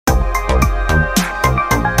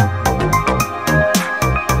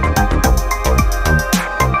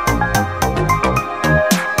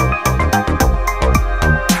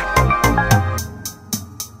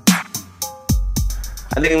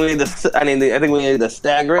I think we need to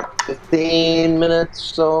stagger it. 15 minutes,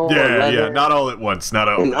 so. Yeah, not all at once, not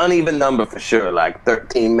all. An uneven number for sure, like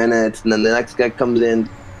 13 minutes, and then the next guy comes in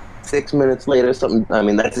 6 minutes later. Something. I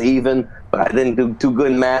mean, that's even, but I didn't do too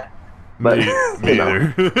good in math. But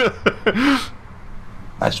neither.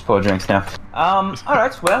 I just pour drinks now. All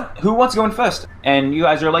right. Well, who wants to go in first? And you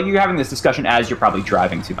guys are you're having this discussion as you're probably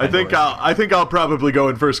driving to Pandora. I think I'll probably go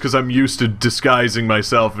in first because I'm used to disguising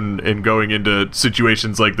myself and going into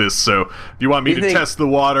situations like this. So you want me to test the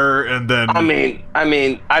water and then? I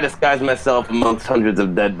mean, I disguise myself amongst hundreds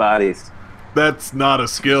of dead bodies. That's not a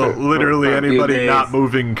skill. Literally anybody not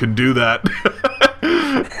moving can do that.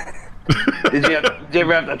 Did you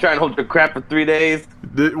ever have to try and hold your crap for 3 days?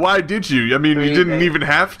 Why did you? I mean, you didn't even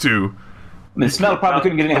have to. The smell probably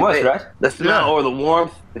couldn't get any worse, right? The smell or the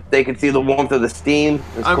warmth. If they could see the warmth of the steam.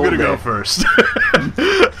 I'm gonna go first.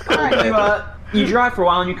 All right, you drive for a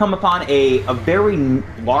while and you come upon a very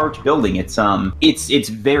large building. It's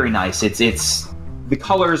very nice. It's the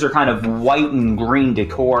colors are kind of white and green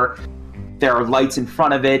decor. There are lights in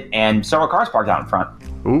front of it and several cars parked out in front.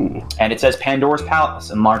 Ooh. And it says Pandora's Palace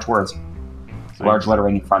in large words. Large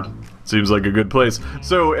lettering in front. Seems like a good place.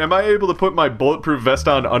 So, am I able to put my bulletproof vest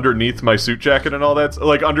on underneath my suit jacket and all that?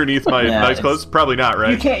 Like, underneath my nice clothes? Probably not,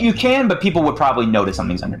 right? You can, but people would probably notice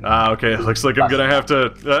something's underneath. Okay. Looks like I'm gonna have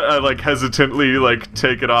to, hesitantly,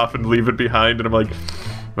 take it off and leave it behind, and I'm like,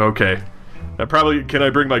 okay. Can I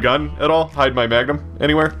bring my gun at all? Hide my Magnum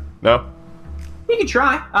anywhere? No? You can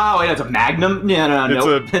try. Oh, wait, it's a Magnum?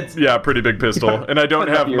 No. It's a pretty big pistol, and I don't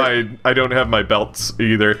have my belts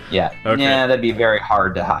either. Yeah. Okay. Yeah, that'd be very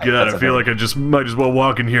hard to hide. God, I feel like I just might as well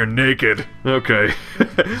walk in here naked. Okay.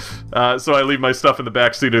 So I leave my stuff in the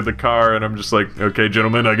backseat of the car, and I'm just like, okay,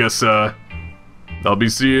 gentlemen, I guess I'll be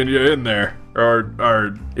seeing you in there.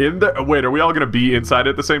 Or in there? Wait, are we all gonna be inside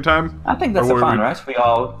at the same time? I think that's the fun, right? We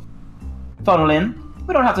all funnel in.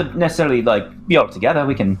 We don't have to necessarily be all together.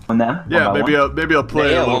 We can win them. Yeah, maybe I'll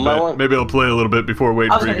play a little bit. Maybe I'll play a little bit before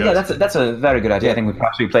waiting for you guys. Yeah, that's a very good idea. I think we could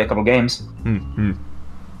actually play a couple games.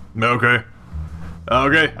 Okay.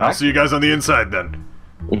 I'll see you guys on the inside then.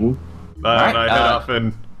 Mm-hmm. I head off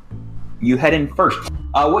and you head in first.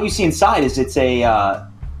 What you see inside is it's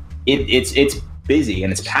busy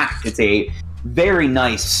and it's packed. It's a very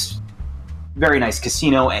nice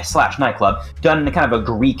casino / nightclub done in a kind of a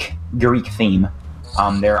Greek theme.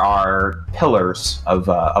 There are pillars of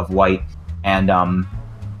white and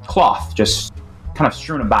cloth just kind of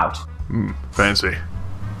strewn about. Fancy.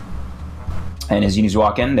 And as you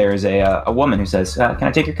walk in, there's a woman who says, "Can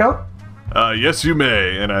I take your coat?" Yes, you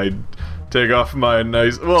may. And I take off my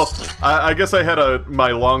nice. Well, I guess I had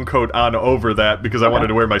my long coat on over that because I wanted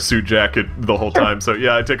to wear my suit jacket the whole time. So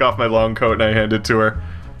yeah, I take off my long coat and I hand it to her.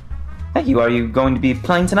 Thank you. Are you going to be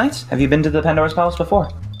playing tonight? Have you been to the Pandora's Palace before?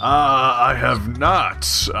 I have not.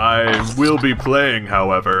 I will be playing,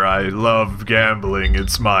 however. I love gambling.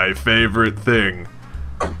 It's my favorite thing.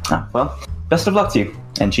 Well, best of luck to you.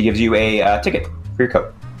 And she gives you a ticket for your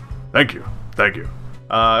coat. Thank you.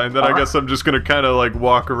 And then I guess I'm just gonna kind of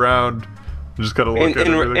walk around, just kind of look at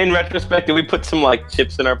everything. In retrospect, did we put some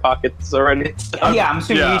chips in our pockets already? Yeah, I'm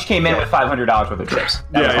assuming you each came in with $500 worth of chips.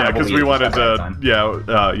 Because we wanted to.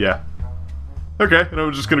 Yeah. Okay, and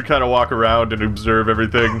I'm just gonna kind of walk around and observe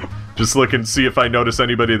everything, just look and see if I notice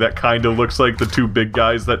anybody that kind of looks like the two big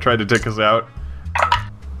guys that tried to take us out.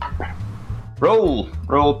 Roll,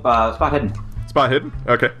 spot hidden. Spot hidden?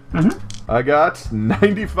 Okay. I got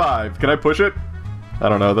 95. Can I push it? I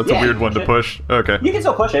don't know. That's a weird one to push. Okay. You can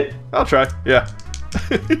still push it. I'll try. Yeah.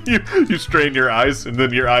 you strain your eyes, and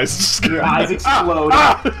then your eyes just your eyes explode.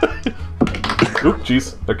 Oop,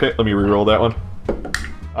 jeez. Okay, let me re-roll that one.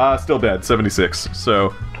 Still bad. 76.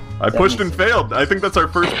 So I pushed and failed. I think that's our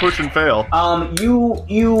first push and fail.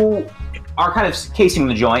 You are kind of casing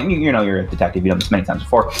the joint. You know you're a detective. You've done this many times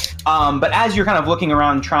before. But as you're kind of looking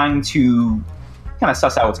around, trying to kind of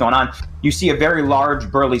suss out what's going on, you see a very large,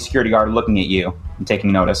 burly security guard looking at you and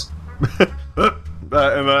taking notice. And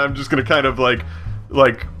then I'm just gonna kind of like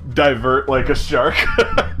divert like a shark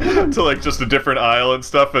to just a different aisle and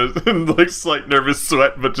stuff, and slight nervous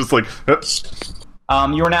sweat, but just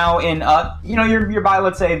you're now in you're by,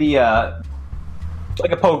 let's say, the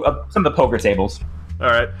some of the poker tables. All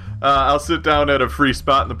right, I'll sit down at a free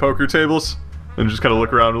spot in the poker tables and just kind of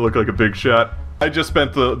look around and look like a big shot. I just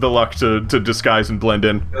spent the luck to disguise and blend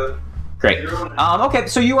in. Great. Okay,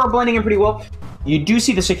 so you are blending in pretty well. You do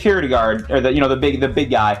see the security guard, or the big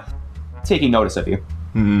guy, taking notice of you.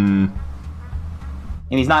 And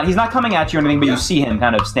he's not coming at you or anything, but you see him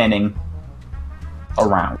kind of standing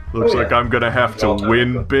around. Looks like I'm gonna have to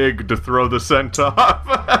win big to throw the scent off.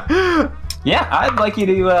 Yeah, I'd like you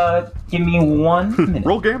to give me 1 minute.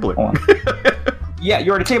 Roll gambling. Yeah,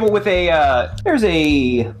 you're at a table with there's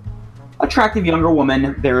a attractive younger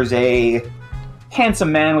woman. There's a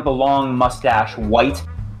handsome man with a long mustache, white,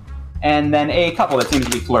 and then a couple that seems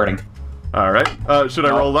to be flirting. All right. Should I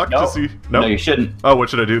roll luck to see? No, you shouldn't. Oh, what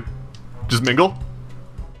should I do? Just mingle?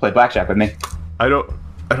 Play blackjack with me. I don't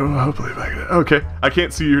know how to play blackjack. Okay, I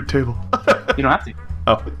can't see your table. You don't have to.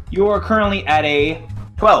 Oh. You are currently at a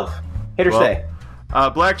 12. Hit or stay.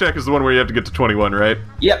 Blackjack is the one where you have to get to 21, right?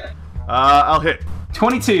 Yep. I'll hit.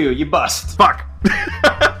 22. You bust. Fuck.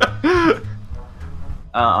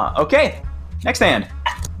 Okay. Next hand.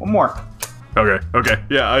 One more. Okay.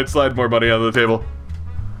 Yeah, I'd slide more money on the table.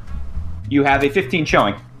 You have a 15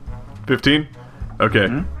 showing. 15? Okay.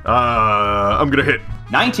 Mm-hmm. I'm gonna hit.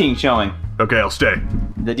 19 showing. Okay, I'll stay.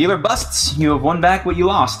 The dealer busts. You have won back what you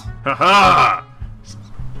lost. Ha-ha!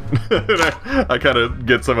 I kind of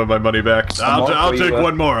get some of my money back. I'll take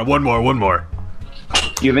one more.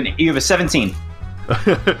 You have a 17.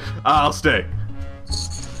 I'll stay.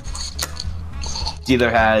 Dealer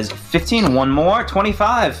has 15. One more.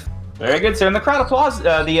 25. Very good, sir. And the crowd applauds.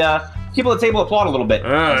 The people at the table applaud a little bit.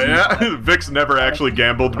 Yeah. Vic's never actually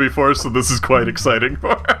gambled before, so this is quite exciting for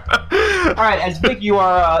her. All right, as Vic, you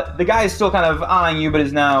are the guy is still kind of eyeing you, but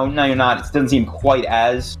is now you're not. It doesn't seem quite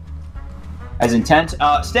as intent.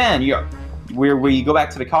 Stan, we go back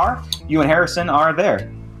to the car. You and Harrison are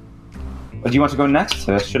there. Do you want to go next?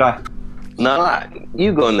 Should I? No,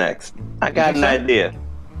 you go next. I got an idea.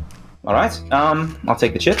 All right. I'll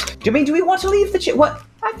take the chips. Do we want to leave the chip? What?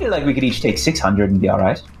 I feel like we could each take 600 and be all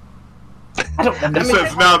right. I don't. It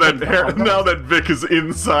says now that Vic is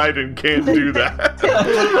inside and can't do that.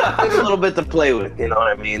 It's a little bit to play with, you know what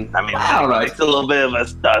I mean? All right. It's a little bit of a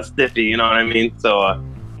stiffy, you know what I mean? So,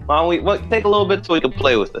 why don't we take a little bit so we can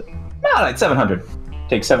play with it? All right, 700.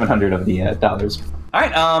 Take 700 of the dollars. All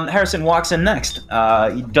right. Harrison walks in next.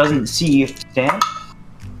 He doesn't see Stan.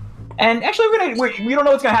 And actually, we don't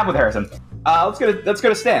know what's gonna happen with Harrison. Let's go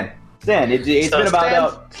to Stan. Stan, it's been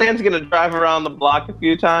about. Stan's gonna drive around the block a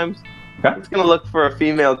few times. Okay. He's gonna look for a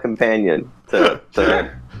female companion that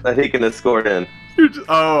he can escort in.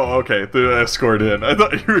 Okay. The escort in. I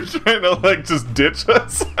thought you were trying to just ditch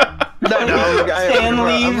us. No. Stan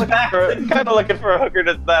leaves back. Kind of looking for a hooker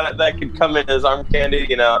that could come in as arm candy,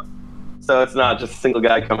 you know. So it's not just a single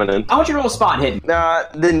guy coming in. I want you to roll spot hidden. Nah,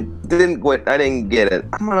 didn't quit. I didn't get it.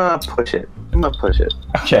 I'm gonna push it.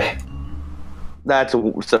 Okay. That's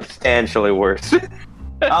substantially worse.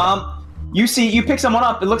 You pick someone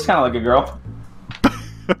up. It looks kind of like a girl.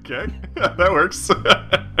 Okay, that works.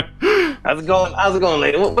 How's it going,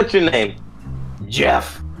 lady? What's your name?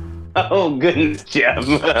 Jeff. Oh goodness, Jeff.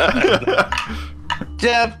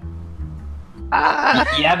 Jeff.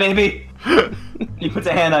 Yeah, baby. He puts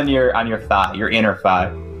a hand on your thigh, your inner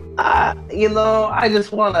thigh. I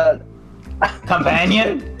just want a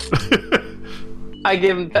companion. I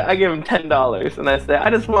give him $10, and I say,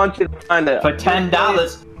 I just want you to find a. For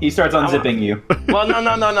 $10, he starts unzipping you. Well,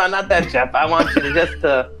 no, not that, Jeff. I want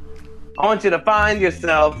you to find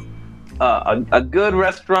yourself a good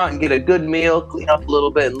restaurant and get a good meal, clean up a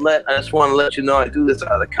little bit, and I just want to let you know I do this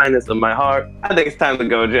out of the kindness of my heart. I think it's time to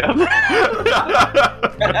go, Jeff.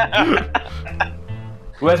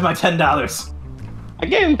 Where's my $10? I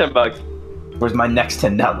gave him $10. Where's my next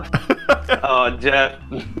 $10? Oh, Jeff,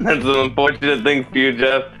 that's an unfortunate thing for you,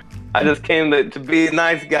 Jeff. I just came to be a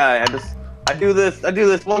nice guy. I do this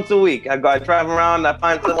once a week. I drive around, I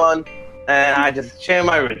find someone, and I just share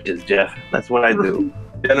my riches, Jeff. That's what I do.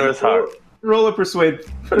 Generous heart. Roll a persuasion,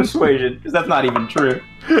 because that's not even true.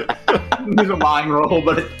 He's a lying roll,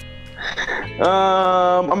 but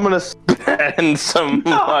I'm gonna spend some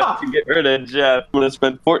luck to get rid of Jeff. I'm gonna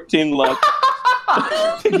spend 14 luck.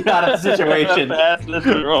 To get out of the situation. Pass this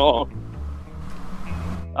roll.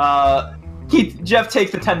 Jeff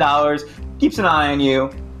takes the $10, keeps an eye on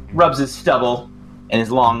you, rubs his stubble and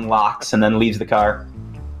his long locks, and then leaves the car.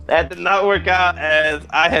 That did not work out as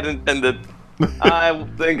I had intended. I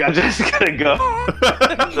think I'm just gonna go.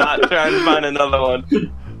 Not try and find another one.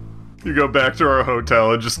 You go back to our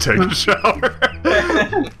hotel and just take a shower.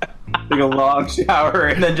 Take a long shower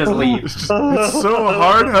and then just leave. It's so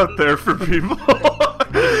hard out there for people.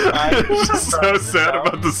 I'm just so sad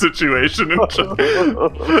about the situation.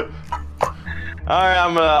 Alright,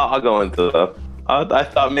 I'll go into the. I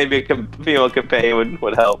thought maybe a female companion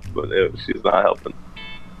would help, but she's not helping.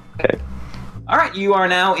 Okay. Alright, you are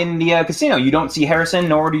now in the casino. You don't see Harrison,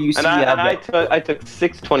 nor do you see. I took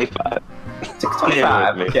 $6.25.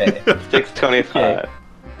 $6.25. Okay. $6.25. Okay.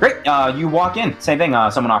 Great. You walk in. Same thing.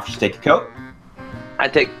 Someone offers to take a coat. I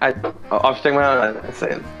take my hand and I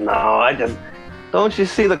say, no, I just, don't you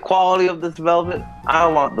see the quality of this velvet? I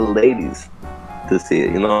want the ladies to see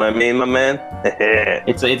it. You know what I mean, my man?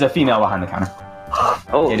 It's a female behind the counter.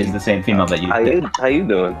 Oh, It is the same female that you did. how you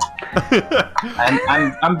doing?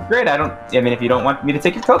 I'm great. I mean, if you don't want me to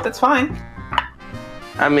take your coat, that's fine.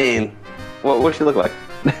 I mean, what's she look like?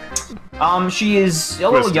 She is a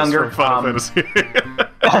little Twist is younger. from Final Fantasy.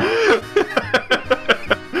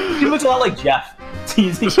 She looks a lot like Jeff.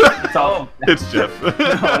 It's all. It's Jeff. No.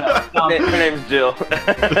 Her name's Jill.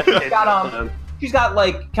 She's got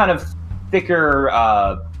like kind of thicker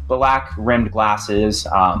black rimmed glasses,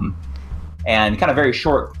 and kind of very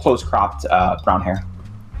short, close cropped brown hair.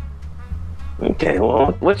 Okay,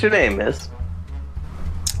 well, what's your name, miss?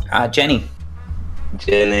 Jenny.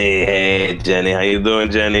 Jenny. Hey, Jenny. How you doing,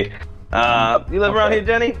 Jenny? You live around here,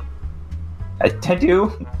 Jenny? I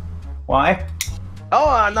do. Why?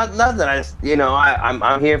 Oh, nothing.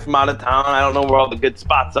 I'm here from out of town. I don't know where all the good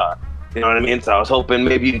spots are. You know what I mean? So I was hoping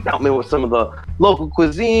maybe you'd help me with some of the local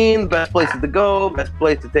cuisine, best places to go, best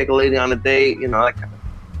place to take a lady on a date, you know, that kind of.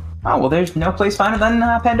 Oh, well, there's no place finer than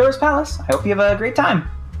Pandora's Palace. I hope you have a great time.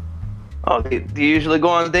 Oh, do you usually go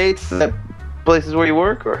on dates at places where you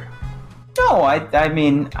work, or? No, I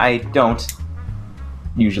mean, I don't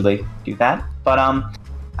usually do that. But,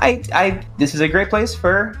 this is a great place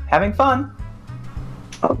for having fun.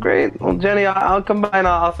 Oh, great. Well, Jenny, I'll come by and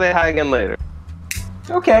I'll say hi again later.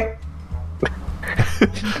 Okay.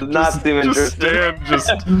 Not seem Just interested. stand,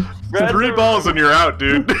 just 3 balls and you're out,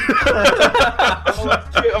 dude.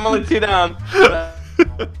 I'm only 2 down.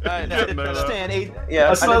 Stan,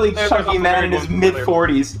 Yeah, a slightly chunky man in his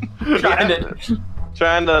mid-40s.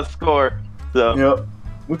 trying to score. So Yep.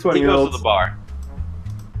 With 20 he year goes olds. to the bar.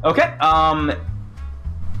 Okay,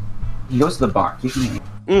 he goes to the bar. Give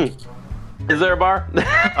me Is there a bar?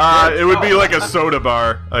 It would be like a soda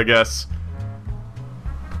bar, I guess.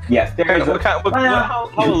 Yes, there is How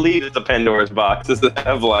elite is the Pandora's box? Does it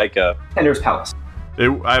have like a? Pandora's Palace.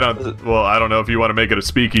 I don't know if you want to make it a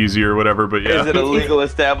speakeasy or whatever, but yeah. Is it a legal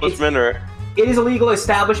establishment or? It is a legal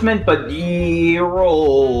establishment, but you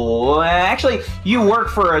work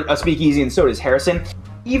for a speakeasy, and so does Harrison.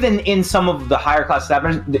 Even in some of the higher class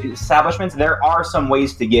establishments, there are some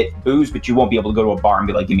ways to get booze, but you won't be able to go to a bar and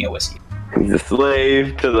be like, "Give me a whiskey." He's a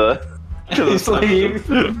slave to the slave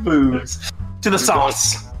to the booze, to the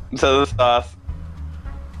sauce. To the sauce.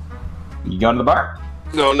 You go to the bar.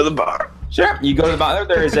 Going to the bar. Sure. You go to the bar.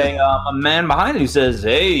 There is a man behind who says,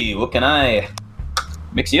 "Hey, what can I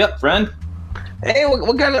mix you up, friend?" Hey,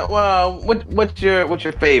 what kind of what's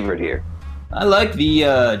your favorite here? I like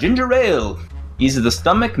the ginger ale. Ease of the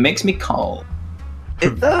stomach makes me calm.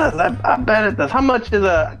 It does. I bet it does. How much is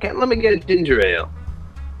let me get a ginger ale.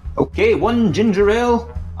 Okay, 1 ginger ale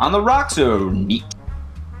on the rocks, or neat.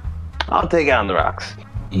 I'll take it on the rocks.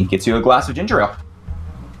 He gets you a glass of ginger ale.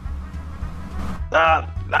 I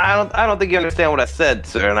don't think you understand what I said,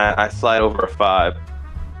 sir. And I slide over a 5.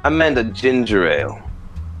 I meant a ginger ale.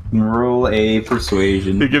 Roll a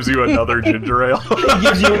persuasion. He gives you another ginger ale. He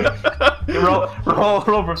gives you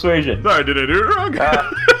roll persuasion. Sorry, did I do it wrong?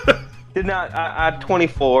 Did not. I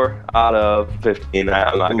 24 out of 15.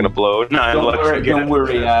 I'm not gonna blow 9 looks. Don't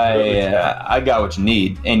worry. I got what you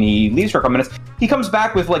need. And he leaves for a couple minutes. He comes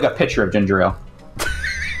back with like a pitcher of ginger ale.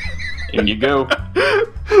 In you go.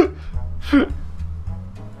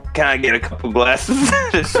 Can I get a couple glasses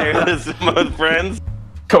to share this with friends?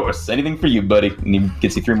 Of course, anything for you, buddy. And he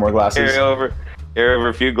gets you 3 more glasses. Carry over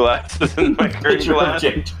a few glasses in my current Pitcher of glass.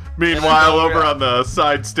 ginger. Meanwhile, over on the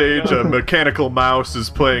side stage, a mechanical mouse is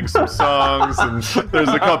playing some songs, and there's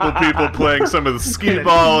a couple people playing some of the skee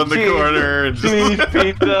ball in the corner, and Cheese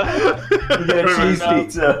pizza. You get a cheese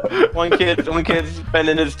pizza. One kid's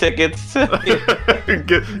spending his tickets.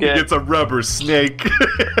 gets a rubber snake.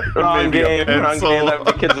 Wrong Maybe a game. pencil.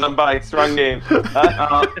 The kids on bikes. Wrong game.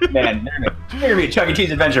 Man, there's gonna be a Chuck E.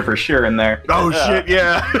 Cheese adventure for sure in there. Oh shit!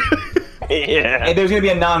 Yeah. Yeah. And there's gonna be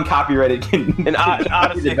a non-copyrighted An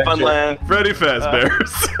Odyssey Funland. Freddy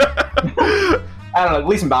Fazbear's. I don't know.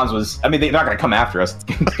 Leeson Bombs was. I mean, they're not gonna come after us.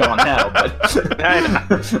 It's going on now, but.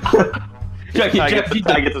 Chuck I get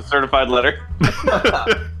the certified letter.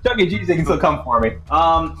 Chuck E. Cheese, they can still come for me.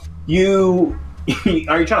 Are you trying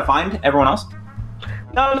to find everyone else?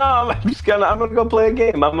 No, I'm gonna go play a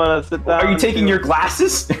game. I'm gonna sit down. Are you taking your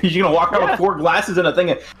glasses? Are you gonna walk around with 4 glasses and a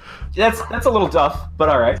thing? That's a little tough, but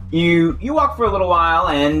all right. You walk for a little while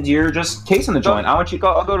and you're just casing the joint. I'll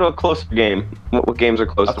go to a closer game. What games are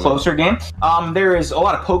close? A closer game. There is a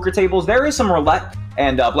lot of poker tables. There is some roulette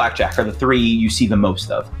and blackjack are the 3 you see the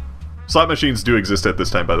most of. Slot machines do exist at this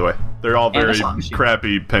time, by the way. They're all very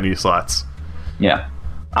crappy penny slots. Yeah.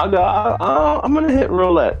 I'm gonna hit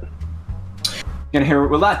roulette. Gonna hear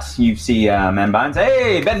roulette. You see man behind.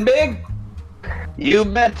 Hey, betting big? You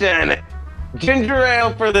betcha. And ginger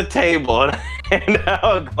ale for the table. And now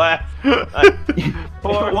a glass.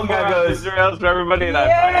 One guy goes, ginger ales for everybody. And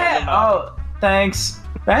yeah. Oh, thanks.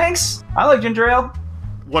 Thanks. I like ginger ale.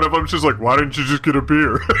 One of them's just like, why didn't you just get a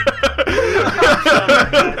beer?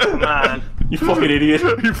 Come on. You fucking idiot.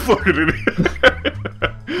 You fucking idiot.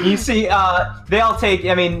 You see, they all take,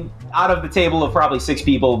 I mean, out of the table of probably 6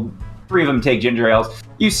 people, 3 of them take ginger ales.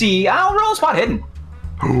 You see, I'll roll a spot hidden.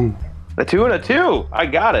 A 2 and a 2. I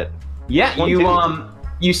got it. Yeah, 1, you 2.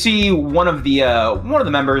 You see one of the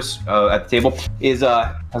members at the table is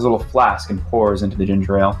has a little flask and pours into the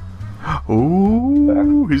ginger ale.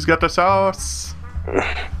 Ooh, he's got the sauce.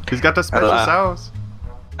 He's got the special sauce.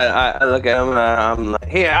 I look at him and I'm like,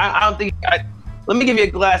 here, I don't think. Let me give you a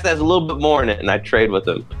glass that has a little bit more in it, and I trade with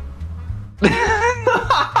him.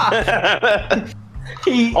 I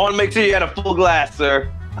want to make sure you had a full glass,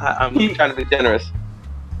 sir. I'm trying to be generous.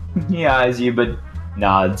 He eyes you, but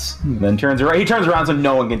nods. Then turns around. He turns around so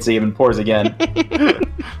no one can see him and pours again. The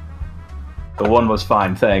one was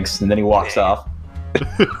fine, thanks. And then he walks off.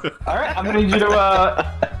 All right, I'm gonna need you to.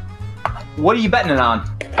 What are you betting it on?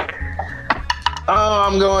 Oh,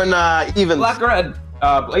 I'm going evens. Black or red?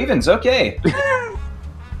 Evens. Okay.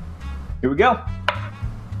 Here we go.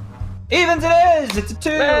 Evens it is. It's a 2.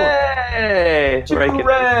 Hey, 2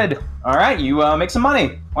 red. All right, you make some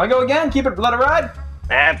money. Want to go again? Keep it. Let it ride.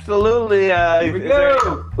 Absolutely. Here we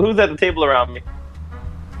go. Who's at the table around me?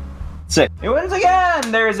 6. It wins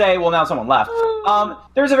again. There's now someone left.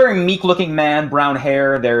 There's a very meek-looking man, brown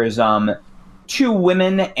hair. There's 2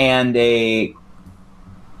 women and an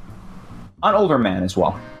older man as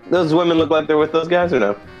well. Those women look like they're with those guys or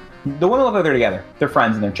no? The women look like they're together. They're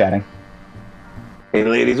friends and they're chatting. Hey,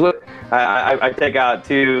 ladies, what? I take out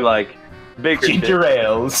 2 like bigger Ginger chips.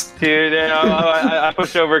 ales. Dude, I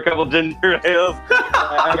push over a couple ginger ales.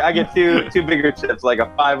 I get two bigger chips, like a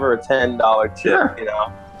 $5 or a $10 chip. Sure. You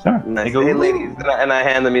know. Sure. And I say, hey, ladies, and I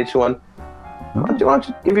hand them each one. Why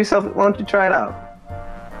don't you try it out?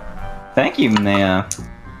 Thank you. And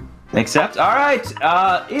they accept. All right.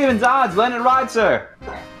 Evens odds. Let it ride, sir.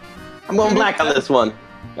 I'm going black on this one.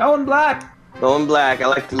 Going black. Going black. I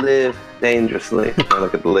like to live dangerously. I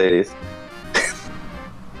look at the ladies.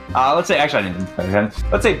 Let's say, actually, I didn't.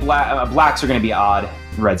 Let's say blacks are going to be odd.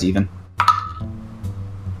 Red's even.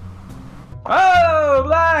 Oh,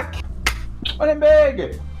 black! Winning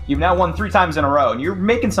big! You've now won 3 times in a row, and you're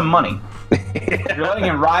making some money. You're letting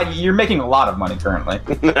him ride. You're making a lot of money currently.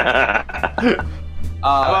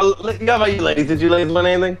 How about you, ladies? Did you ladies win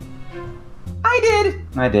anything? I did.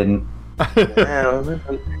 I didn't. Yeah,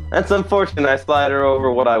 that's unfortunate. I slide her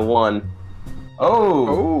over what I won.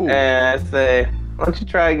 Oh. And I say, why don't you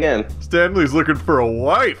try again? Stanley's looking for a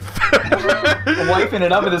wife. Wiping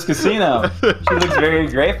it up at this casino. She looks very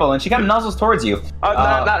grateful, and she kind of nuzzles towards you.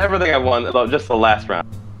 Not everything I won, though, just the last round.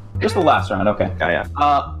 Just the last round, okay. Yeah.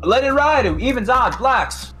 Let it ride. Evens, odds,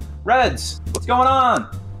 blacks, reds. What's going on?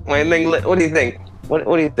 What do you think? What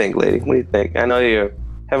do you think, lady? What do you think? I know you're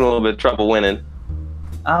having a little bit of trouble winning.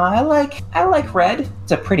 I like red.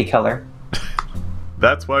 It's a pretty color.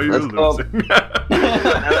 That's why you're losing.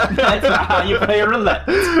 That's not how you play roulette.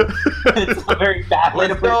 It's a very bad way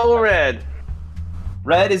to Let's go red.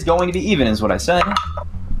 Red is going to be even, is what I said.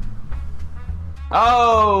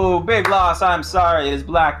 Oh, big loss. I'm sorry. It is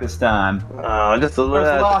black this time. Oh, just a little.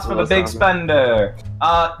 First loss for the big spender.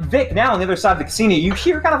 Vic, now on the other side of the casino, you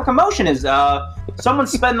hear kind of a commotion as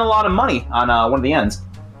someone's spending a lot of money on one of the ends.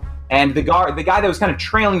 And the guy that was kind of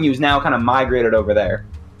trailing you is now kind of migrated over there.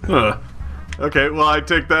 Huh. Okay, well, I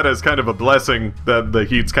take that as kind of a blessing that the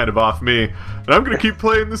heat's kind of off me. And I'm going to keep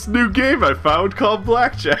playing this new game I found called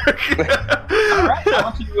Blackjack. All right, I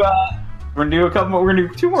want you we're going to do a couple more. We're going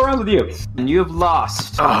to do 2 more rounds with you. And you have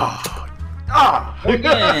lost.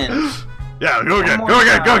 Again. Yeah, go again,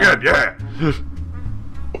 yeah.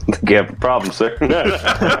 You have a problem, sir.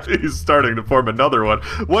 He's starting to form another one.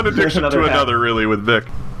 One addiction to another, really, with Vic.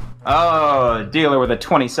 Oh, dealer with a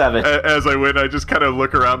 27. As I win, I just kind of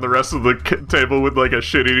look around the rest of the table with like a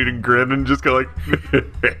shit-eating grin and just go like...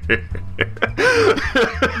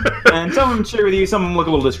 And some of them share with you, some of them look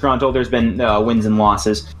a little disgruntled. There's been wins and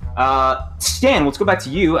losses. Stan, let's go back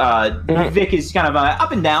to you. Vic is kind of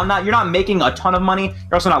up and down. You're not making a ton of money.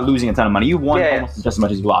 You're also not losing a ton of money. You won almost just as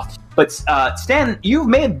much as you lost. But Stan, you've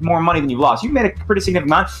made more money than you've lost. You've made a pretty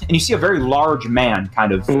significant amount, and you see a very large man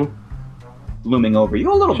kind of looming over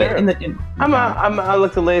you a little bit. I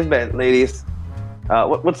look to ladies.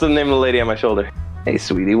 What's the name of the lady on my shoulder? Hey,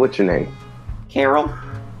 sweetie, what's your name? Carol.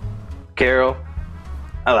 Carol.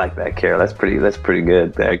 I like that, Carol. That's pretty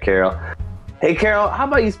good there, Carol. Hey, Carol, how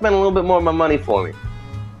about you spend a little bit more of my money for me?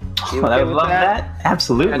 Oh, I would love that.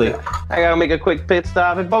 Absolutely. I gotta make a quick pit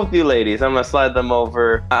stop. And both you ladies, I'm gonna slide them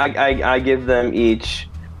over. I give them each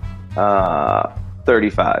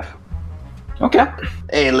 35. Okay.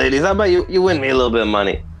 Hey, ladies, how about you win me a little bit of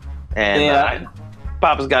money? And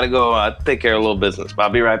Papa's got to go take care of a little business. I'll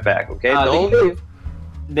be right back, okay? Don't leave.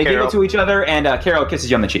 They giggle to each other, and Carol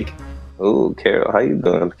kisses you on the cheek. Ooh, Carol, how you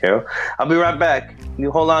doing, Carol? I'll be right back.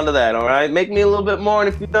 You hold on to that, all right? Make me a little bit more,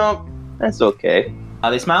 and if you don't, that's okay.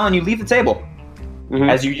 They smile, and you leave the table. Mm-hmm.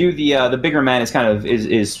 As you do, the bigger man is kind of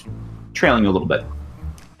is trailing you a little bit.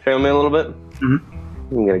 Trailing me a little bit?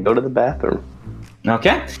 Mm-hmm. I'm gonna go to the bathroom.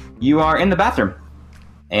 Okay, you are in the bathroom,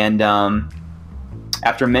 and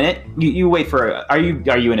after a minute, you wait for. Are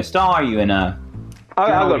you in a stall? Are you in a?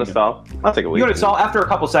 I'll go to stall. I'll take a week. You go to stall. After a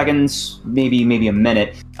couple seconds, maybe a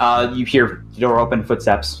minute, you hear the door open,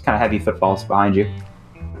 footsteps, kind of heavy footfalls behind you.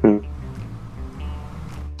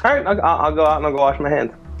 All right, I'll go out and I'll go wash my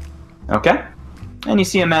hands. Okay, and you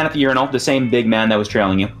see a man at the urinal, the same big man that was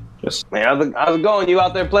trailing you. Just. Hey, how's it going? You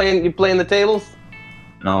out there playing? You playing the tables?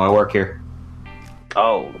 No, I work here.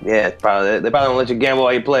 Oh, yeah, they probably don't let you gamble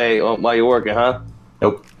while you're working, huh?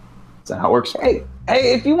 Nope. Is that how it works? Hey,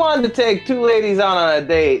 if you wanted to take two ladies out on a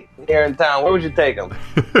date here in town, where would you take them?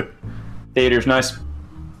 Theater's nice.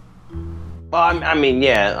 Well, I mean,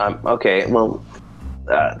 yeah, okay. Well,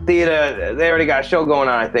 theater, they already got a show going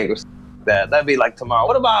on, I think, or something like that. That'd be like tomorrow.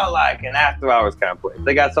 What about like an after-hours kind of place?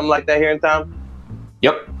 They got something like that here in town?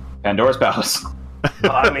 Yep. Pandora's Palace.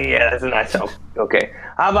 I mean, yeah, that's a nice house. Okay.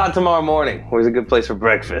 How about tomorrow morning? Where's a good place for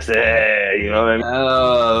breakfast? Yeah, you know what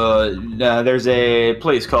I mean? There's a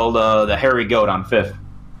place called the Hairy Goat on 5th.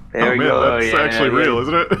 There we go. That's actually real,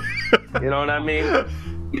 isn't it? You know what I mean?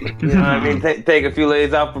 You know what I mean? Take a few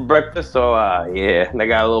ladies out for breakfast. So, yeah, they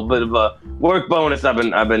got a little bit of a work bonus. I've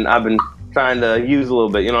been trying to use a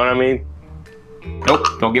little bit. You know what I mean? Nope,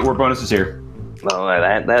 don't get work bonuses here. No,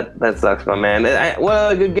 that sucks, my man. What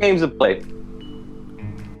other good games to play?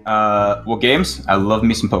 What games? I love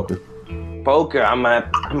me some poker. Poker? I might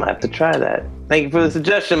have to try that. Thank you for the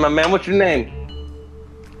suggestion, my man. What's your name?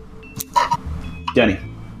 Denny.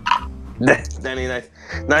 Denny,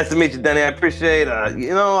 nice to meet you, Denny. I appreciate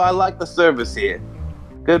I like the service here.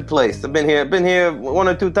 Good place. I've been here one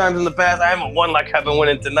or two times in the past. I haven't won like I've been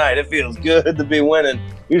winning tonight. It feels good to be winning.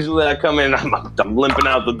 Usually I come in, I'm limping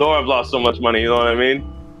out the door. I've lost so much money. You know what I mean?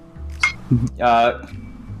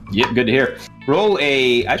 Yeah, good to hear.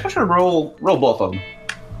 I just want you to roll both of them.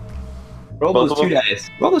 Roll those two dice.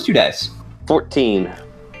 Roll those two dice. 14.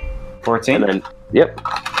 14? And then, yep.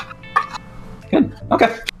 Good.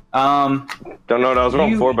 Okay. Don't know what I was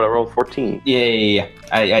rolling for, but I rolled 14. Yeah.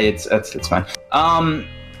 It's fine.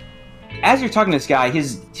 As you're talking to this guy,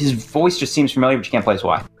 his voice just seems familiar, but you can't place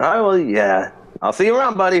why. All right, well, yeah. I'll see you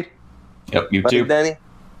around, buddy. Yep, you too. Danny.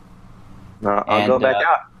 I'll go back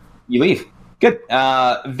out. You leave. Good.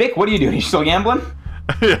 Vic, what are you doing? You still gambling?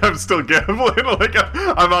 Yeah, I'm still gambling. Like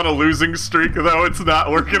I'm on a losing streak, though it's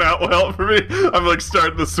not working out well for me. I'm like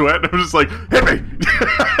starting to sweat. I'm just like, hit me.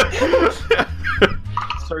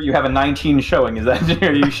 Sir, you have a 19 showing.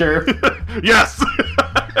 Are you sure? Yes.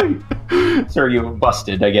 Sir, you've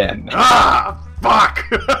busted again. Ah, fuck.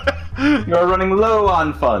 You're running low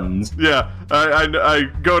on funds. Yeah, I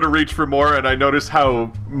go to reach for more, and I notice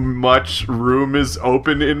how much room is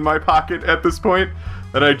open in my pocket at this point,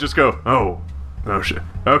 and I just go, oh shit.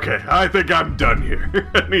 Okay, I think I'm done here.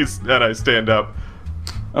 and I stand up.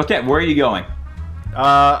 Okay, where are you going?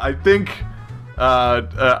 I think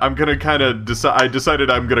I'm gonna kind of decide. I decided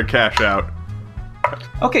I'm gonna cash out.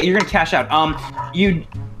 Okay, you're gonna cash out.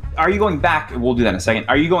 Are you going back? We'll do that in a second.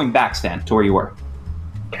 Are you going back, Stan, to where you were?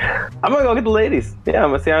 I'm gonna go get the ladies. Yeah,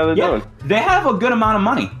 I'm gonna see how they're doing. They have a good amount of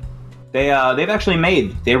money. They've actually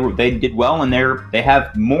made. They did well, and they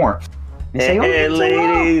have more. Hey,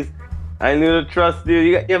 ladies, I knew to trust you.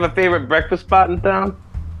 You have a favorite breakfast spot in town?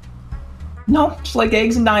 No, just like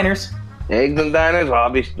eggs and diners. Eggs and diners? Well,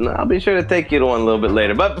 I'll be sure to take you to one a little bit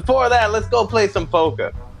later. But before that, let's go play some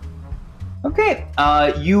poker. Okay.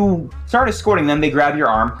 You start escorting them. They grab your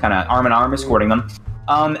arm, kind of arm in arm, escorting them.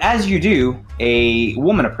 As you do, a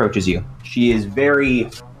woman approaches you. She is She's very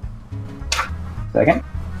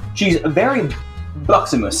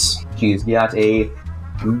buxomous. She's got a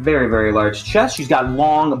very, very large chest. She's got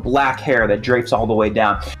long black hair that drapes all the way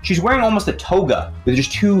down. She's wearing almost a toga with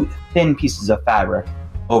just two thin pieces of fabric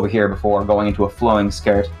over here before going into a flowing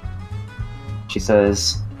skirt. She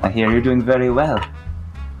says, I hear you're doing very well.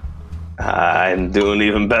 I'm doing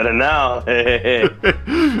even better now.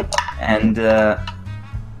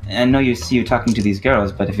 I know you see you talking to these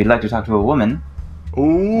girls, but if you'd like to talk to a woman...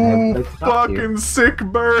 Ooh, like to talk to you. fucking sick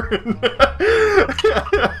burn!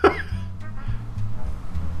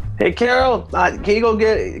 Hey, Carol, can you go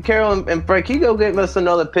get Carol and Frank? Can you go get us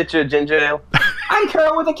another pitcher of ginger ale? I'm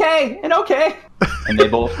Carol with a K and OK. And they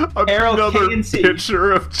both Carol, Another K, and C.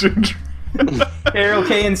 pitcher of ginger. Arial,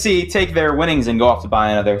 K, and C take their winnings and go off to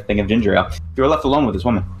buy another thing of ginger ale. You're left alone with this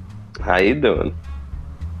woman. How you doing?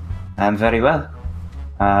 I'm very well.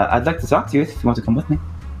 I'd like to talk to you if you want to come with me.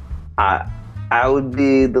 I would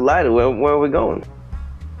be delighted. Where are we going?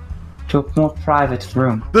 To a more private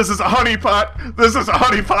room. This is a honeypot. This is a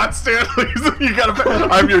honeypot, Stanley. You gotta.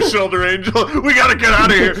 I'm your shoulder angel. We gotta get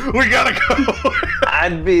out of here. We gotta go.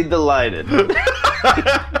 I'd be delighted.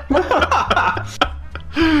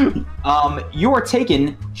 You are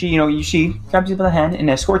taken. She grabs you by the hand and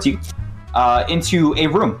escorts you into a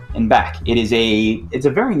room in back. It's a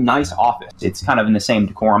very nice office. It's kind of in the same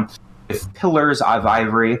decorum with pillars of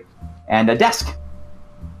ivory and a desk.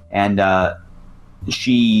 And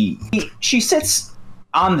she sits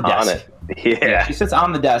on the desk. On it. Yeah. She sits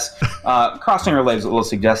on the desk, crossing her legs a little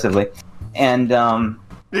suggestively, and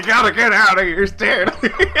You gotta get out of here, Stanley.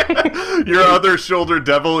 Your other shoulder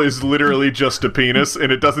devil is literally just a penis, and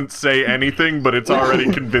it doesn't say anything, but it's already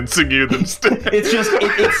convincing you that it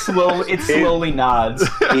slowly nods.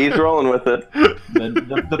 He's rolling with it.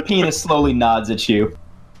 The penis slowly nods at you.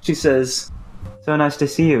 She says, "So nice to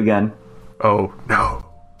see you again. Oh no.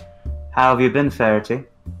 How have you been, Faraday?"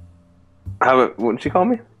 What did she call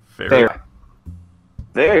me? Faraday.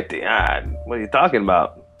 Verity. What are you talking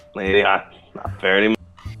about, lady? Not Verity.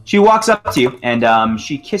 She walks up to you and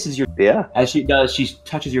she kisses your. Yeah. As she does, she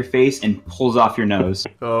touches your face and pulls off your nose.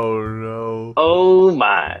 Oh no. Oh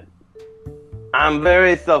my. I'm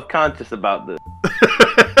very self-conscious about this.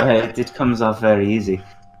 It comes off very easy.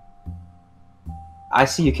 I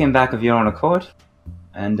see you came back of your own accord,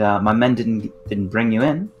 and my men didn't bring you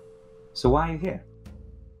in. So why are you here?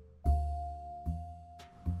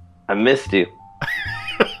 I missed you.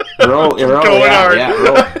 Roll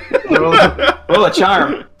a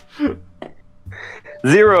charm.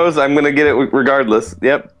 Zeros, I'm gonna get it regardless.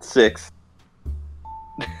 Yep, 6.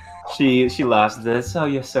 She laughs at this. Oh,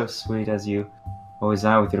 you're so sweet as you always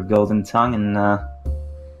are with your golden tongue and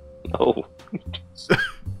Oh.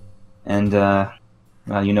 and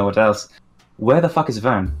well, you know what else? Where the fuck is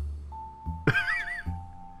Vern?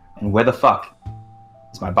 And where the fuck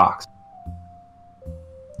is my box?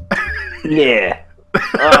 Yeah.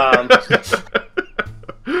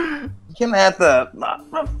 You're gonna have to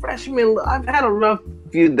refresh me. I've had a rough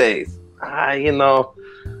few days. Rough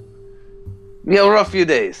few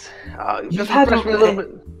days. You've Just had refresh me a little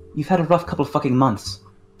bit. You've had a rough couple of fucking months.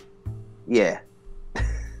 Yeah.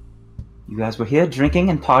 You guys were here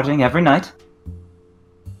drinking and partying every night.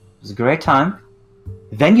 It was a great time.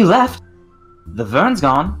 Then you left. The Vern's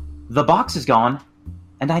gone. The box is gone.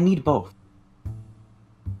 And I need both.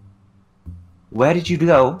 Where did you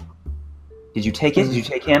go? Did you take it? Did you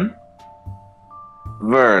take him?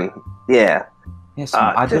 Vern. Yeah. Yes,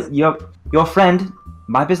 your friend,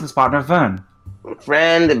 my business partner, Vern.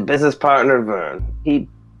 Friend and business partner Vern. He's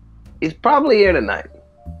probably here tonight.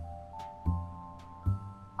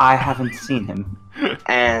 I haven't seen him.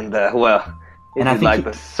 And if you'd like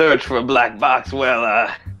to search for a black box, well,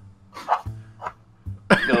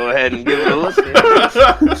 go ahead and give it a look.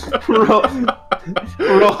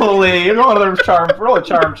 Roll a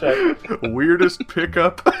charm check. Weirdest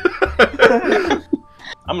pickup.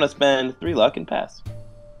 I'm gonna spend 3 luck and pass.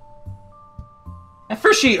 At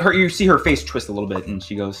first, you see her face twist a little bit, and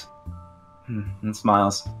she goes, and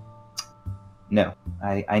smiles. No,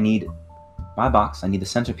 I need my box. I need the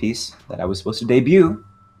centerpiece that I was supposed to debut,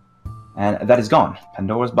 and that is gone.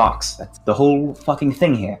 Pandora's box. That's the whole fucking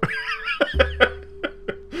thing here.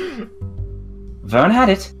 Vern had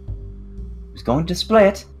it. He was going to display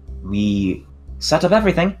it. We set up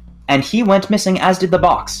everything, and he went missing, as did the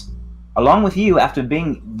box. Along with you,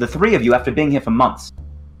 the 3 of you, after being here for months.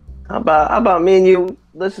 How about me and you?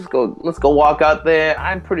 Let's go walk out there.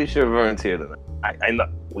 I'm pretty sure Vern's here tonight. I know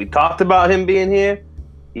we talked about him being here.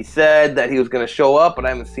 He said that he was gonna show up, but I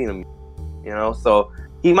haven't seen him. So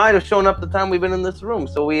he might have shown up the time we've been in this room.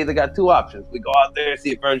 So we either got 2 options: we go out there and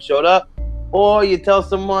see if Vern showed up, or you tell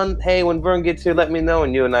someone, "Hey, when Vern gets here, let me know,"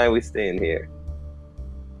 and you and we stay in here.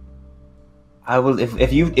 I will.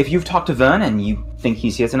 If you've talked to Vern and you think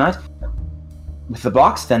he's here tonight with the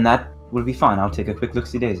box, then that will be fine. I'll take a quick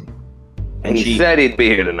look-see daisy. And he said he'd be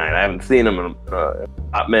here tonight. I haven't seen him in a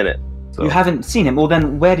hot minute. So. You haven't seen him? Well,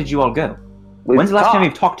 then where did you all go? When's the last time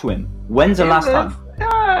you've talked to him? When's the last time?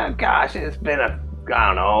 Gosh, it's been I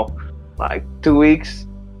don't know, like 2 weeks.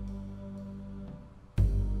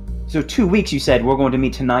 So 2 weeks, you said we're going to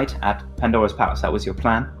meet tonight at Pandora's Palace. That was your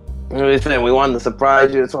plan? We said we wanted to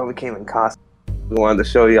surprise you. That's why we came in costume. We wanted to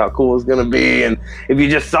show you how cool it's gonna be, and if you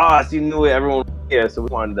just saw us, you knew everyone was here. So we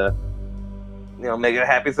wanted to, make it a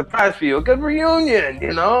happy surprise for you. A good reunion,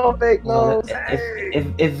 fake nose.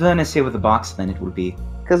 If Vern is here with the box, then it will be.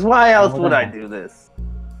 Because why else would I do this?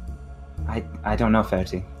 I don't know,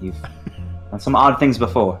 Ferty. You've done some odd things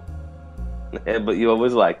before. Yeah, but you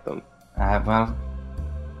always liked them. Well,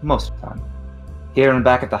 most of the time. Here and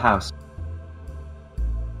back at the house.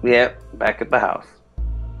 Yeah, back at the house.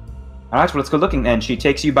 Alright, well, let's go looking. And she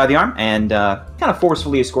takes you by the arm and kind of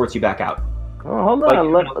forcefully escorts you back out. Oh, hold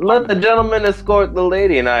on. Let the gentleman escort the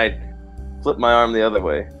lady, and I flip my arm the other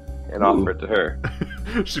way and offer it to her.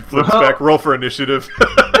 She flips back. Roll for initiative.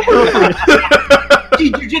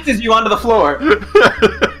 She jujitsus you onto the floor.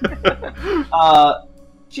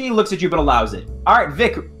 She looks at you but allows it. Alright,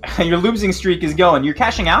 Vic, your losing streak is going. You're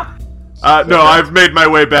cashing out? No, I've made my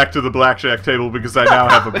way back to the blackjack table because I now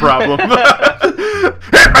have a problem.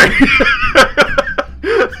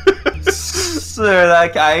 Sir,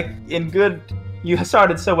 that guy, you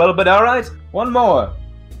started so well, but alright, one more.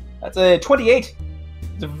 That's a 28.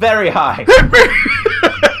 It's very high.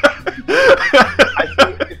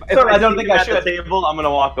 If I don't think I should. At the table, I'm gonna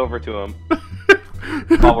walk over to him.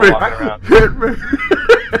 While we're walking around.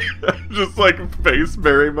 Just face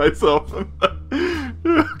bury myself in the...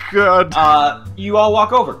 Oh, God. You all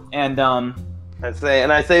walk over, and I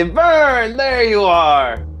say, Vern, there you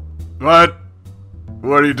are. What?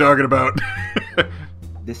 What are you talking about?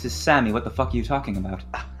 This is Sammy. What the fuck are you talking about?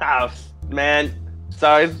 Oh, man.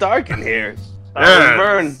 Sorry, it's dark in here. Yeah,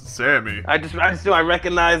 Vern. Sammy. I just knew I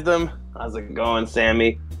recognized him. How's it going,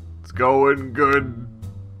 Sammy? It's going good,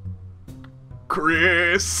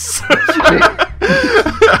 Chris.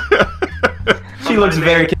 She looks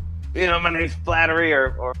very... my name's Flattery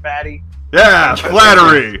or Fatty. Yeah,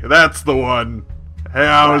 Flattery. That's the one. Hey,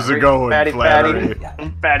 how's it going, Fatty, Flattery?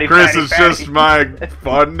 Fatty, Chris is just my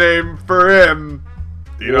fun name for him.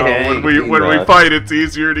 When we fight, it's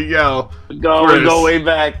easier to yell. We go way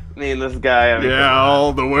back. Me and this guy.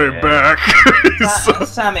 All the way back.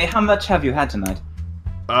 Sammy, how much have you had tonight?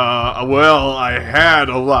 Well, I had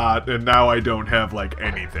a lot, and now I don't have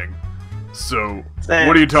anything. So,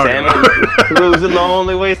 what are you talking about? Losing the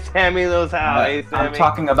only way Sammy knows how, Sammy? I'm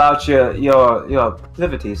talking about your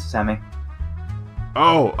proclivities, Sammy.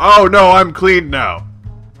 Oh, no, I'm clean now.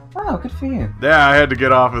 Oh, good for you. Yeah, I had to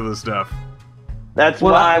get off of the stuff. That's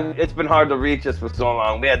why it's been hard to reach us for so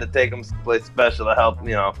long. We had to take him someplace special to help,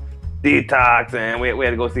 detox, and we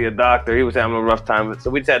had to go see a doctor. He was having a rough time, so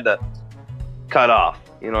we just had to cut off.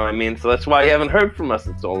 You know what I mean? So that's why you haven't heard from us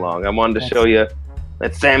in so long. I wanted to show you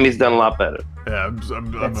that Sammy's done a lot better. Yeah,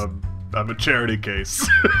 I'm a charity case.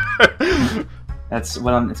 It's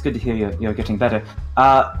good to hear you're getting better.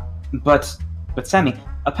 But Sammy,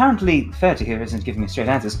 apparently Ferty here isn't giving me straight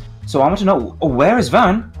answers. So I want to know, where is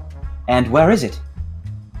Vern, and where is it?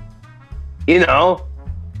 The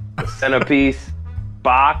centerpiece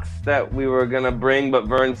box that we were gonna bring, but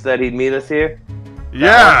Vern said he'd meet us here.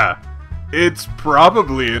 Yeah, it's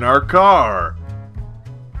probably in our car.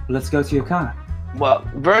 Let's go to your car. Well,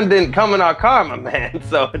 Vern didn't come in our car, my man,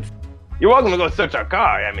 so you're welcome to go search our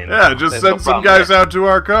car. I mean, yeah, just send some guys out to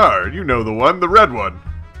our car. You know the one, the red one.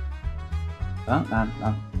 Well,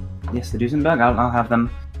 yes, the Duesenberg. I'll have them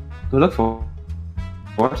go look for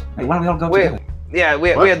it. Hey, why don't we all go together? Yeah, we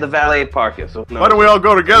had the valet park here, so why don't we all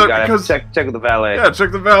go together? Because check with the valet. Yeah,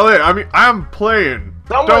 check the valet. I mean, I'm playing.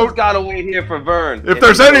 Someone's got to wait here for Vern. If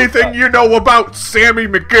there's anything you know about Sammy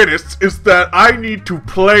McGinnis, is that I need to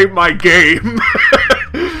play my game.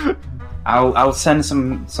 I'll send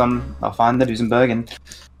some. I'll find the Duesenberg and.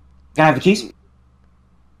 Can I have the keys?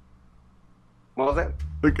 What was that?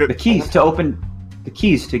 The keys to open. The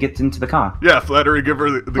keys to get into the car. Yeah, Flattery, give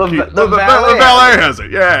her the key. The valet has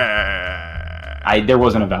it. Yeah. There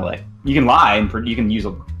wasn't a valet. You can lie and you can use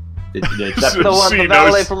a. That's the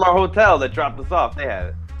valet from our hotel that dropped us off. They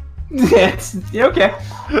had it. Okay.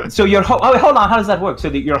 So hold on. How does that work? So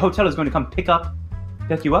your hotel is going to come pick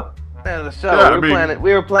you up? Yeah, the show.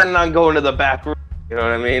 We were planning on going to the back room. You know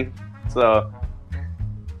what I mean? So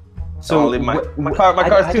my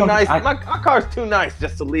car's too nice. My car's too nice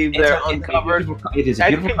just to leave there uncovered. It is a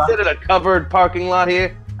beautiful car. Have you considered a covered parking lot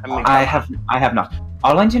here? I mean, I have not.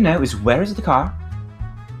 All I need to know is where is the car,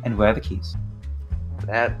 and where are the keys.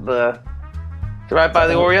 It's right by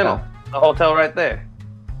the Oriental. The hotel right there.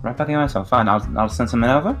 Right by the Oriental. Fine. I'll send some men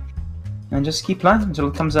over, and just keep playing until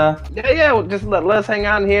it comes. Yeah. Well, just let us hang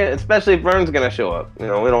out here, especially if Vern's gonna show up. We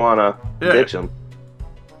don't want to ditch him.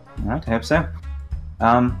 All right. I hope so.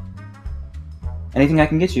 Anything I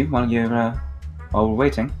can get you while while we're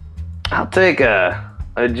waiting? I'll take a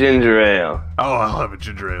ginger ale. Oh, I'll have a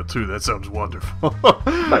ginger ale too. That sounds wonderful.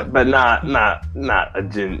 but not a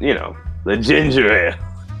the ginger ale.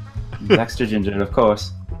 Extra ginger, of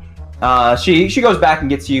course. She goes back and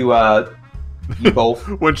gets you you both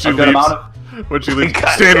when she a good leaves. amount of. When she leaves,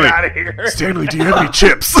 Get out of here. Stanley, do you have any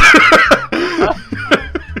chips? Do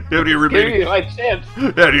you have any Give remaining? me my chips.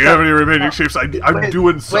 Yeah, do you have any remaining chips? I'm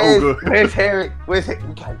doing so good. Where's Harry? We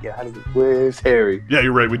gotta get out of here. Where's Harry? Yeah,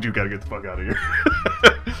 you're right. We do gotta get the fuck out of here.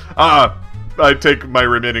 I take my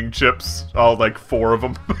remaining chips, all like 4 of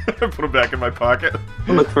them, and put them back in my pocket.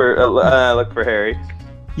 Look for Harry.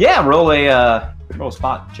 Yeah, roll a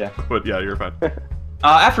spot check. But yeah, you're fine.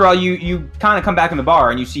 After all, you kind of come back in the bar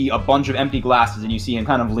and you see a bunch of empty glasses and you see him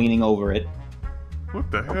kind of leaning over it.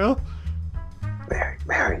 What the hell?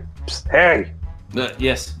 Harry, psst, Harry.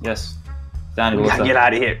 Yes. Daniel, We gotta get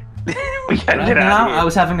out of here. We gotta get out of here. I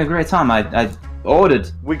was having a great time. I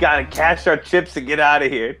ordered. We gotta cash our chips and get out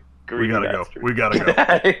of here. We gotta go. We gotta Get go.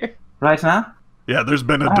 out of here. Right now? Yeah, there's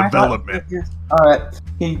been a All right, development. All right.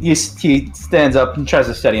 He stands up and tries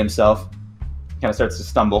to steady himself. Kind of starts to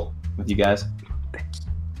stumble with you guys.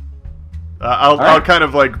 I'll kind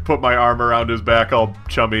of like put my arm around his back, all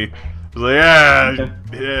chummy. Like,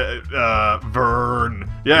 Vern.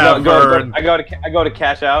 Yeah, Vern. I go to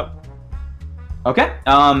cash out. Okay.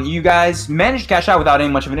 You guys managed to cash out without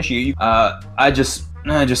any much of an issue. I just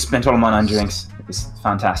spent all of mine on drinks. It was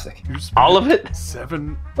fantastic. All of it?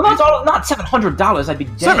 Well, not $700. I'd be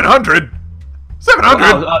dead. 700.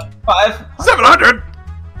 700. 5. 700.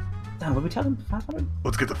 Dan, what we tell him? 500.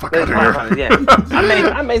 Let's get the fuck out of here. Yeah.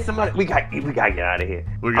 I made some money. We gotta get out of here.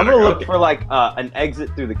 I'm gonna look for like an exit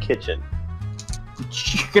through the kitchen.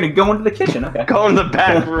 You're gonna go into the kitchen, okay? Go in the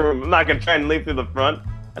back room. I'm not gonna try and leave through the front.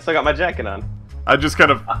 I still got my jacket on. I just kind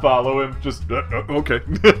of follow him. Just okay.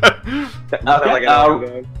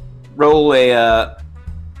 Okay. Roll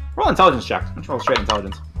intelligence check. Let's roll straight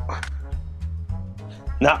intelligence.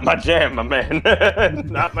 Not my jam, my man.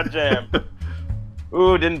 Not my jam.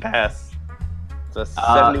 Ooh, didn't pass. It's a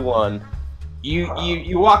 71.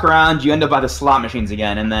 You walk around. You end up by the slot machines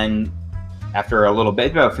again, and then after a little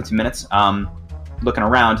bit, about 15 minutes, looking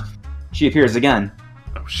around, she appears again.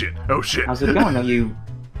 Oh shit! Oh shit! How's it going?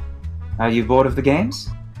 Are you bored of the games?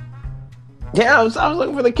 Yeah, I was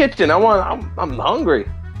looking for the kitchen. I'm hungry.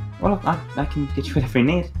 Well, I can get you whatever you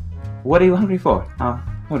need. What are you hungry for? I'll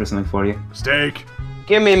order something for you. Steak.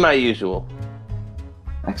 Give me my usual.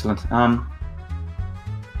 Excellent.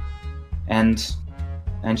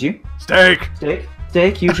 And you? Steak.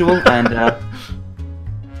 Steak, usual, and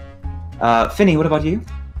Finny, what about you?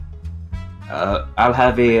 I'll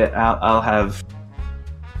have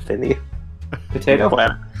Finny. potato.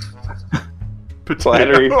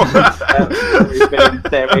 Potato.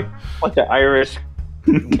 Sammy. Bunch of Irish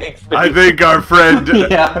gangsters. I think our friend.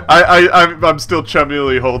 Yeah. I'm still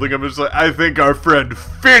chummily holding him. It's like I think our friend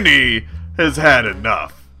Finny has had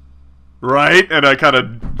enough. Right? And I kind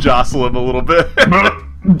of jostle him a little bit.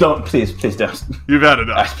 Don't, please don't. You've had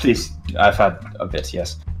enough. Please, I've had a bit,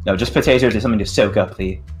 yes. No, just potatoes or something to soak up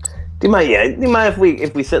the. Do you mind if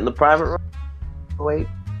we sit in the private room? Wait.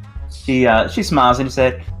 She smiles and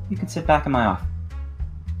said, "You can sit back in my office."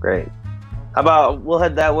 Great. How about we'll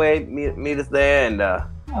head that way, meet us there, and I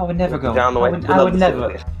would never go. down the way.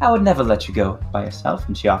 I would never let you go by yourself.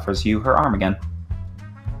 And she offers you her arm again.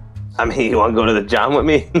 I mean, you want to go to the John with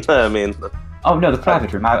me? I mean. Oh no, the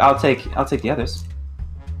private room. I'll take the others.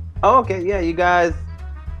 Oh, okay. Yeah, you guys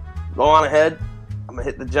go on ahead. I'm gonna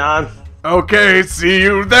hit the John. Okay, see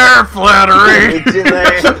you there, Flattery. Meet you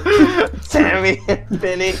there, Sammy and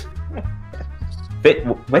Finny. Wait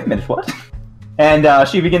a minute, what? And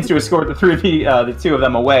she begins to escort the two of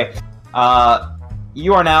them away.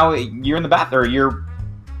 You're in the bathroom. You're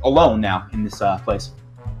alone now in this place.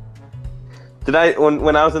 Did I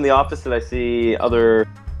when I was in the office? Did I see other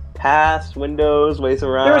past windows, ways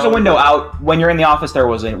around? There was a window out. When you're in the office, there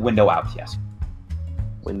was a window out. Yes.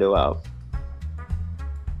 Window out.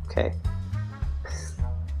 Okay.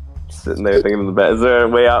 Sitting there thinking of the bed. Is there a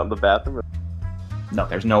way out in the bathroom? No,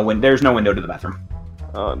 there's no window to the bathroom.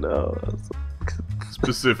 Oh no.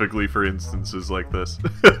 Specifically for instances like this.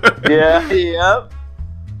 Yeah. Yep.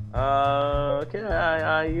 Okay.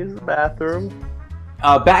 I use the bathroom.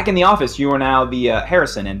 Back in the office, you are now the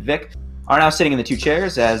Harrison and Vic are now sitting in the two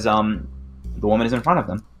chairs as the woman is in front of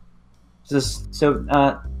them. So,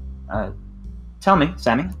 tell me,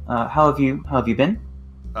 Sammy, how have you been?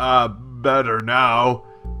 Better now.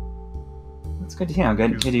 That's good to hear.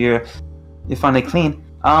 Good to hear you're finally clean.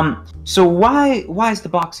 So why is the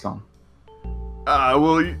box gone?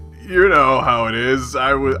 Well, you know how it is.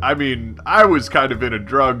 I was kind of in a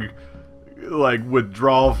drug, like,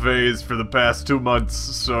 withdrawal phase for the past 2 months,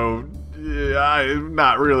 so yeah, I'm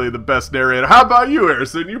not really the best narrator. How about you,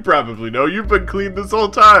 Harrison? You probably know. You've been clean this whole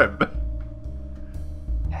time.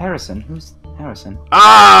 Harrison? Who's Harrison?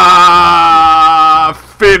 Ah,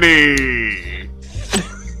 Finny!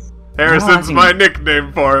 Harrison's my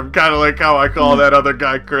nickname for him, kind of like how I call that other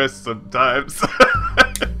guy Chris sometimes.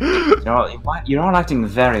 You're all acting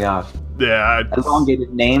very odd. Yeah.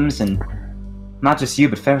 Elongated names, and not just you,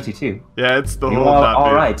 but Ferty too. Yeah, it's the whole.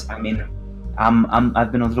 All right. I mean,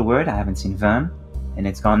 I've been a little worried. I haven't seen Vern, and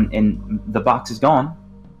it's gone. And the box is gone.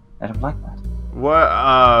 I don't like that.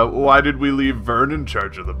 What? Why did we leave Vern in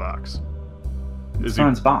charge of the box? It's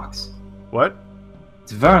Vern's box. What?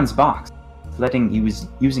 It's Vern's box. He was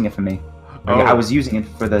using it for me. Oh. I was using it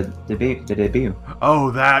for the debut.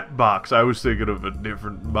 Oh, that box. I was thinking of a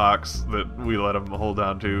different box that we let him hold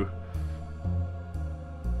on to.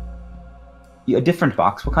 A different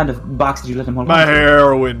box? What kind of box did you let him hold on My to?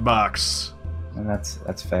 heroin box. Well, that's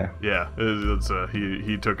fair. Yeah,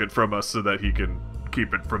 he took it from us so that he can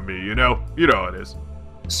keep it from me. You know how it is.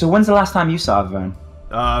 So when's the last time you saw Vern?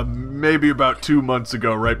 Maybe about 2 months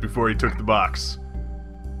ago, right before he took the box.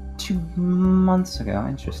 2 months ago.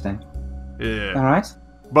 Interesting. Yeah. All right.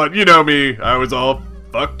 But you know me, I was all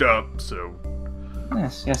fucked up, so.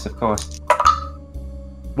 Yes, of course.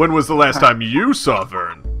 When was the last time you saw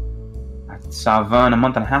Vern? I saw Vern a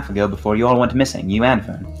month and a half ago before you all went missing, you and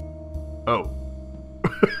Vern. Oh.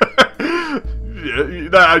 In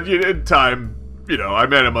time, I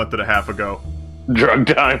met a month and a half ago. Drug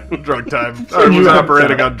time. Drug time. I was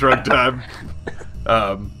operating on drug time.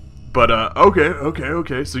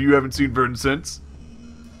 Okay. So you haven't seen Vern since?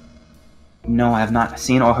 No, I have not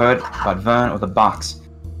seen or heard about Vern or the box,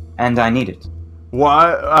 and I need it.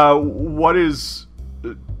 Why? What is?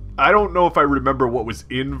 I don't know if I remember what was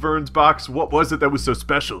in Vern's box. What was it that was so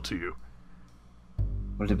special to you?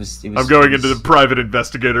 Well, it was. I'm going into the private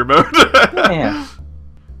investigator mode. Yeah.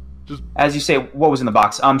 As you say, what was in the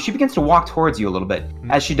box? She begins to walk towards you a little bit.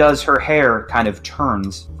 As she does, her hair kind of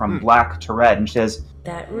turns from black to red, and she says,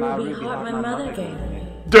 "That ruby heart my mother gave me."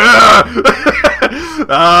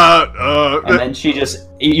 And then she just...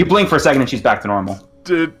 You blink for a second, and she's back to normal.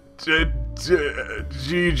 Gigi,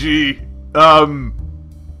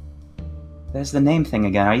 There's the name thing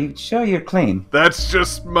again. Are you sure you're clean? That's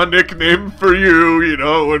just my nickname for you,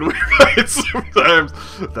 when we fight sometimes.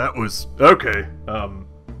 That was... Okay,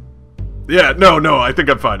 Yeah, no, I think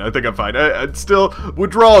I'm fine. I'd still...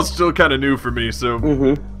 Withdrawal is still kind of new for me, so...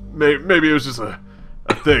 Maybe it was just a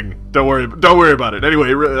thing. Don't worry about it.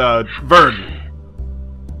 Anyway, Vern.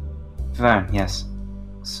 Vern, yes.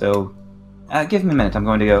 So, give me a minute. I'm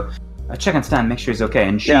going to go check on Stan, make sure he's okay,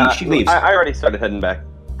 and she leaves. I already started heading back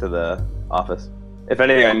to the office. If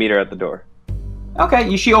anything, I meet her at the door.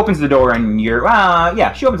 Okay, she opens the door and you're...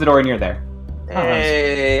 she opens the door and you're there.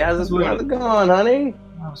 Hey, how's this going, honey?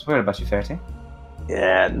 I was worried about you, Ferty.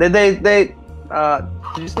 Yeah, did did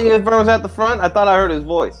you see if Vern was at the front? I thought I heard his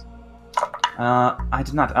voice. I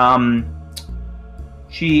did not.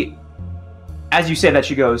 She... As you say that,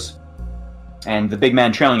 she goes, and the big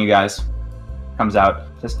man trailing you guys comes out.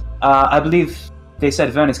 Says, I believe they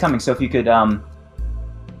said Vern is coming, so if you could,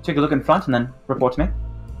 take a look in front and then report to me.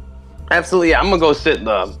 Absolutely, yeah. I'm gonna go sit in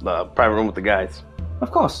the private room with the guys.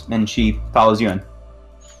 Of course. And she follows you in.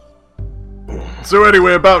 So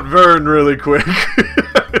anyway, about Vern really quick.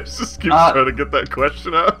 Just keep trying to get that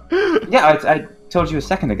question out. Yeah, I told you a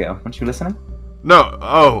second ago. Weren't you listening? No.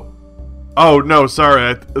 Oh, no,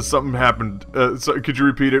 sorry. Something happened. So, could you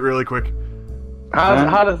repeat it really quick?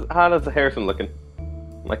 How does Harrison looking?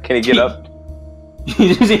 Like, can he get up?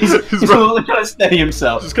 he's really trying to steady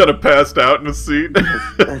himself. Just kind of passed out in a seat.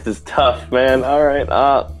 This is tough, man. All right.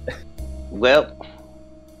 Well.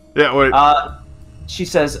 Yeah. Wait. She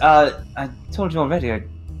says, I told you already. I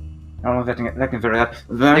don't know if that can very help.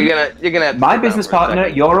 Vern, you're gonna have to my business partner,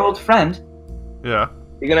 your old friend. Yeah.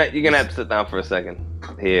 You're gonna have to sit down for a second.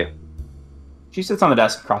 Here. She sits on the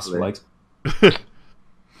desk, crosses her legs. First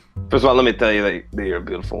of all, let me tell you that you're a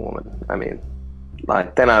beautiful woman. I mean,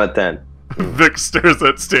 like 10 out of 10. Vic stares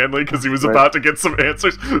at Stanley because he was about to get some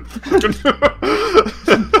answers.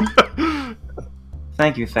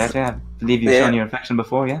 Thank you, Ferty. I believe you've shown your affection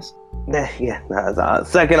before, yes? Yeah.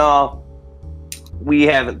 Second off, we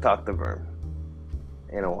haven't talked to Vern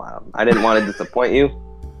in a while. I didn't want to disappoint you.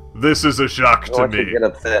 This is a shock to me. Get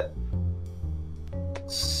upset.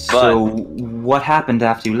 So, what happened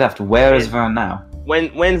after you left? Where is Vern now?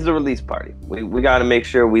 When's the release party? We got to make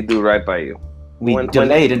sure we do right by you. We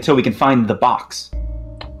delayed until we can find the box.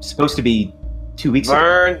 It's supposed to be 2 weeks ago.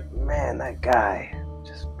 Vern, man, that guy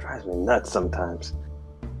just drives me nuts sometimes.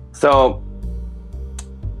 So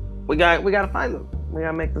we gotta find him. We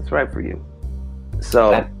gotta make this right for you.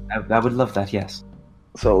 So I would love that. Yes.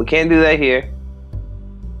 So we can't do that here.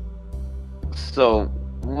 So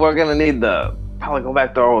we're gonna need to probably go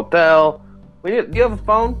back to our hotel. Do you have a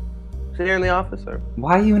phone? Sit here in the office, or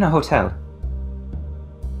Why are you in a hotel?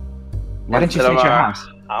 Why didn't you stay at your house?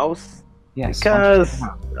 House? Yes. Because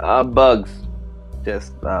bugs.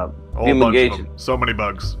 Just fumigation. So many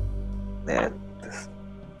bugs. Yeah.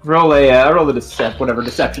 Roll a whatever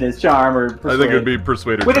deception is, charm or persuade. I think it would be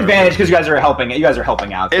persuaded. With advantage because you guys are helping. You guys are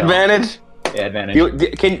helping out. So. Advantage. Yeah,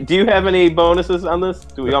 advantage. Do you have any bonuses on this?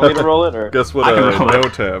 Do we want me to roll it, or guess what? I can I roll it.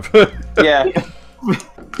 don't have. yeah.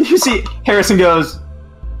 You see, Harrison goes,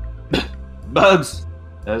 bugs.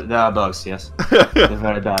 There are bugs. Yes, they're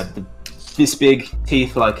very bad. This big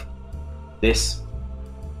teeth like this.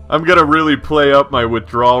 I'm gonna really play up my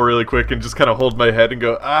withdrawal really quick and just kind of hold my head and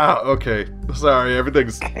go, okay, sorry,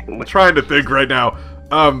 everything's. I'm trying to think right now.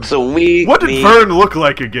 So what did Vern look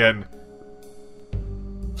like again?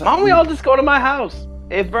 Why don't we all just go to my house?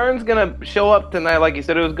 If Vern's gonna show up tonight like he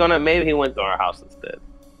said he was gonna, maybe he went to our house instead.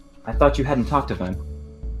 I thought you hadn't talked to him.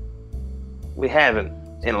 We haven't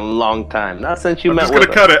in a long time. Not since you I'm met just with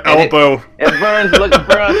gonna cut an elbow. If Vern's looking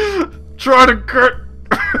for us, Try to cut.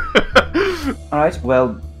 All right.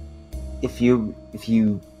 Well, if you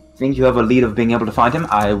think you have a lead of being able to find him,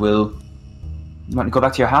 I will. You want to go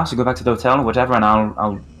back to your house or go back to the hotel or whatever, and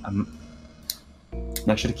I'll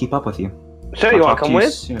make sure to keep up with you. sure, you want to come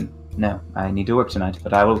with? Soon. No, I need to work tonight,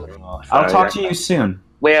 but I'll talk to you soon.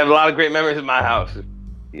 We have a lot of great memories in my house.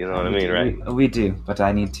 You know what I mean, right? We do, but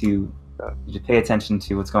I need to pay attention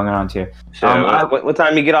to what's going on around here. Sure. What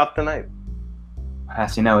time you get off tonight?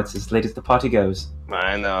 As you know, it's as late as the party goes.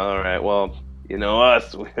 I know. All right. Well, you know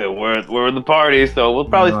us. We're the party, so we'll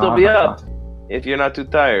probably still be up if you're not too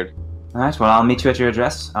tired. All right. Well, I'll meet you at your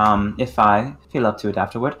address. If I feel up to it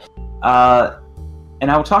afterward. And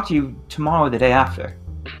I will talk to you tomorrow or the day after.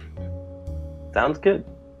 Sounds good.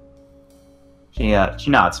 She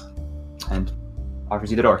nods and offers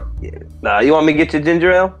you the door. Yeah. You want me to get you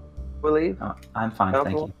ginger ale? We'll leave. Oh, I'm fine,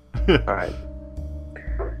 thank you. All right.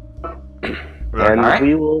 Right. And All right.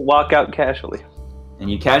 we will walk out casually. And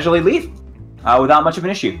you casually leave without much of an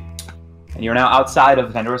issue. And you're now outside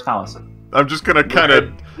of Pandora's palace. I'm just gonna kind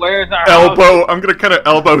of Where's our elbow. house? I'm gonna kind of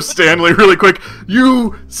elbow Stanley really quick.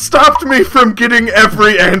 You stopped me from getting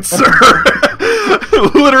every answer.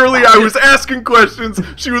 Literally, I was asking questions.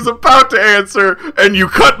 She was about to answer, and you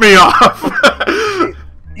cut me off.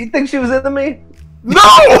 You think she was into me? No!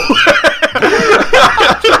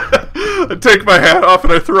 I take my hat off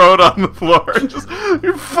and I throw it on the floor. Just,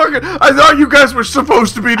 you fucking! I thought you guys were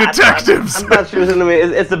supposed to be detectives. I'm not sure she was into me.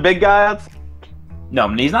 It's the big guy outside? No,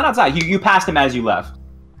 he's not outside. You passed him as you left.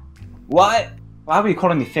 What? Why were you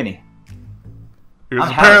calling me Finny? Because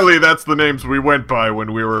I'm apparently that's the names we went by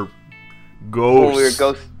when we were ghosts. When we were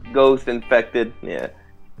ghost infected. Yeah.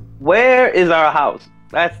 Where is our house?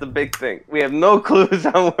 That's the big thing. We have no clues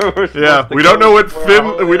on where we're supposed to we go. don't know what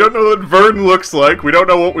we don't know what Vern looks like. We don't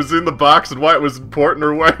know what was in the box and why it was important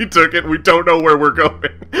or why he took it. We don't know where we're going.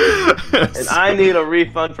 And I need a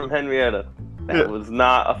refund from Henrietta. That was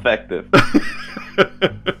not effective.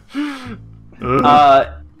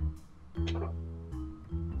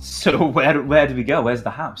 So where do we go? Where's the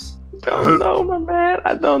house? Don't know, my man.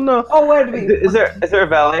 I don't know. Oh, where do we? Is there a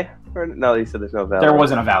valet? No, you said there's no valet. There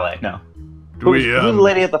wasn't a valet. No. Who's the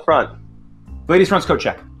lady at the front? Ladies front's coat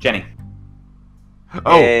check. Jenny.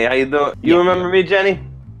 Oh. Hey, how you doing? You remember me, Jenny?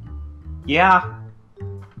 Yeah.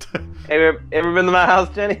 Ever been to my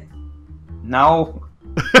house, Jenny? No.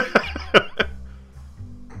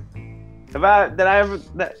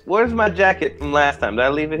 Where's my jacket from last time? Did I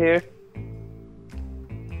leave it here?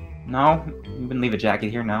 No. You wouldn't leave a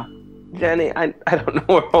jacket here, no. Jenny, I don't know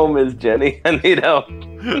where home is, Jenny. I need help.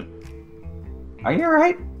 Are you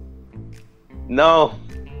alright? No.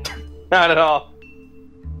 Not at all.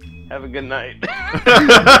 Have a good night.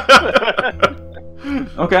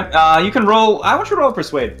 Okay. You can roll. I want you to roll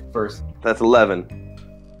persuade first. That's 11.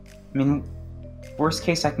 I mean, worst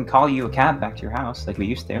case, I can call you a cab back to your house like we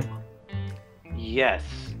used to. Yes.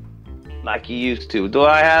 Like you used to. Do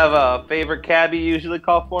I have a favorite cab you usually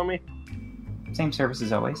call for me? Same service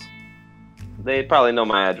as always. They probably know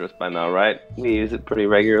my address by now, right? We use it pretty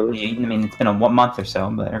regularly. I mean, it's been a month or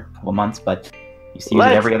so, or a couple months, but you used to use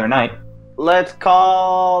it every other night. Let's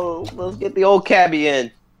get the old cabbie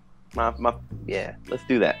in. Yeah, let's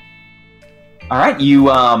do that. All right,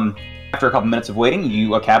 you after a couple minutes of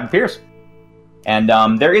waiting, a cab appears.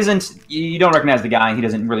 And there isn't. You don't recognize the guy. He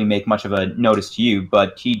doesn't really make much of a notice to you,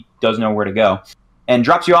 but he does know where to go, and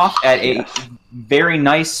drops you off at a very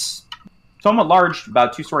nice, somewhat large,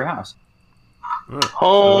 about 2-story house.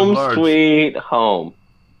 Home sweet home.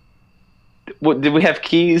 Did we have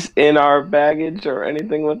keys in our baggage or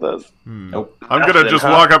anything with us? Nope. I'm gonna just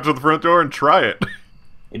walk up to the front door and try it.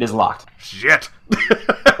 It is locked. Shit.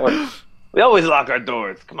 We always lock our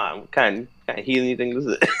doors. Come on, what kind of healing thing is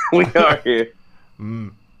it? We are here.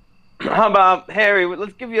 How about, Harry,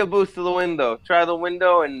 let's give you a boost to the window. Try the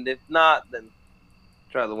window, and if not, then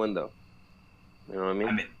try the window. You know what I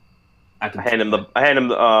mean? I hand him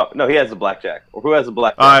the. No, he has the blackjack. Or who has the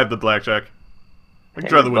blackjack? I have the blackjack. I can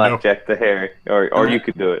try the window. Blackjack to Harry, or you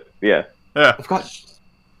could do it. Yeah. Yeah. I've got.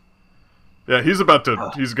 Yeah, he's about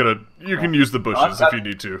to. He's gonna. You can use the bushes if you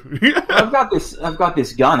need to. I've got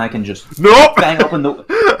this gun. I can just. Nope. Bang open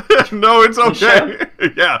the. No, it's okay.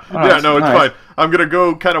 Yeah. No, it's nice. fine. I'm gonna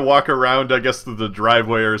go kind of walk around, I guess, to the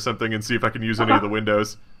driveway or something, and see if I can use any of the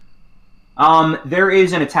windows. There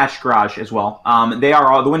is an attached garage as well.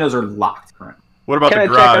 The windows are locked currently. What about the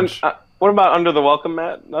garage? What about under the welcome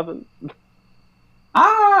mat? Nothing.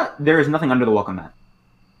 There is nothing under the welcome mat.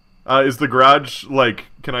 Is the garage, like,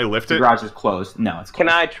 can I lift it? The garage is closed. No, it's closed. Can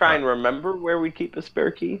I try and remember where we keep a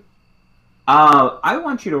spare key? I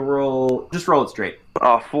want you to roll. Just roll it straight.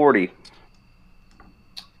 40.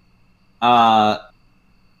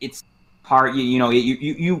 It's hard.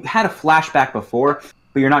 You had a flashback before,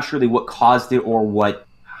 but you're not sure what caused it or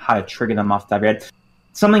how to trigger them off the top of your head.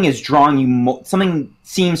 Something is drawing you. Something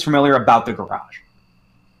seems familiar about the garage.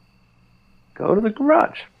 Go to the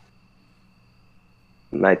garage.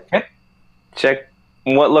 And I check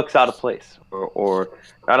what looks out of place, or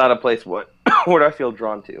not out of place. What do I feel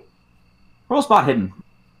drawn to? Roll spot hidden.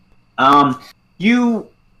 You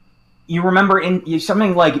remember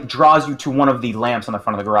something like draws you to one of the lamps on the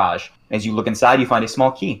front of the garage. As you look inside, you find a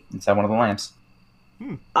small key inside one of the lamps.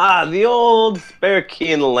 The old spare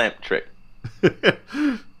key in the lamp trick.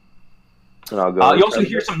 And I'll go. You also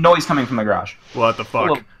hear some noise coming from the garage. What the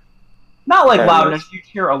fuck? Not like loud enough. You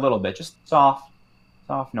hear a little bit, just soft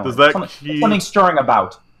noise. Does that something stirring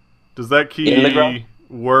about? Does that key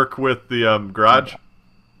work with the garage?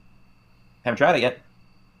 Haven't tried it yet.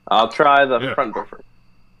 I'll try the front door first.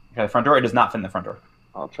 Okay, the front door. It does not fit in the front door.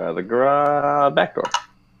 I'll try the back door.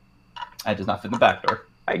 It does not fit in the back door.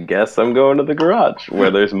 I guess I'm going to the garage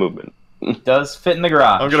where there's movement. It does fit in the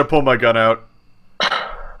garage. I'm gonna pull my gun out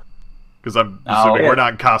because I'm assuming we're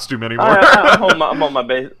not in costume anymore.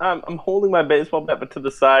 I'm holding my baseball bat, but to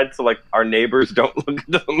the side, so like our neighbors don't look.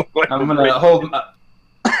 Doesn't look like I'm gonna hold.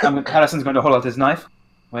 Patterson's going to hold out his knife.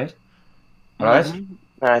 Wait. All right.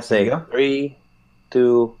 I say 3,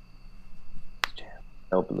 2.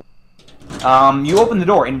 Open the. You open the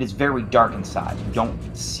door and it is very dark inside. You don't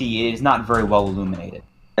see. It is not very well illuminated.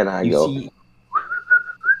 And I go.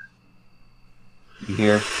 You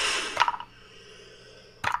hear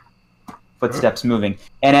footsteps moving,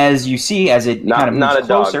 and as you see, as it kind of moves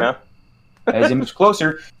closer, dog, huh? as it moves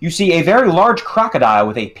closer, you see a very large crocodile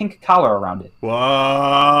with a pink collar around it. Whoa!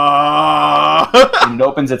 And it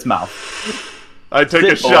opens its mouth. I take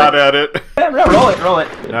a shot at it. Yeah, roll it.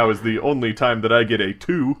 That was the only time that I get a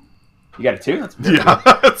 2. You got a 2? That's very good.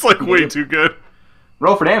 That's like way too good.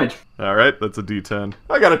 Roll for damage. All right, that's a D10.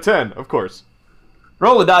 I got a 10, of course.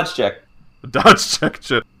 Roll a dodge check. A dodge check,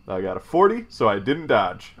 shit. I got a 40, so I didn't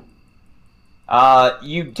dodge.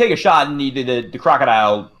 You take a shot, and the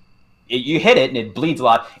crocodile, you hit it, and it bleeds a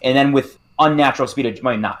lot, and then with unnatural speed,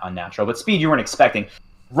 well, not unnatural, but speed you weren't expecting,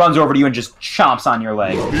 runs over to you and just chomps on your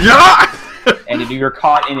leg. Yeah! And you're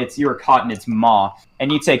caught in its maw,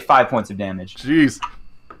 and you take 5 points of damage. Jeez.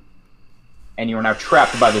 And you are now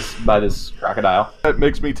trapped by this crocodile. That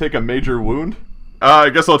makes me take a major wound. I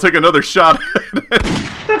guess I'll take another shot.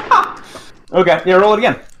 Okay, yeah, roll it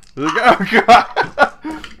again. Oh,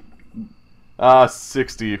 God.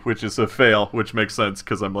 60, which is a fail, which makes sense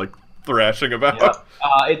because I'm like thrashing about. Yep.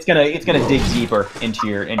 It's gonna dig deeper into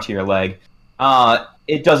your leg.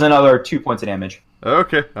 It does another 2 points of damage.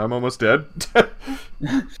 Okay, I'm almost dead.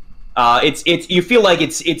 You feel like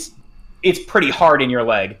it's pretty hard in your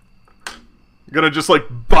leg. I'm gonna just like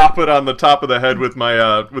bop it on the top of the head with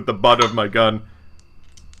my with the butt of my gun.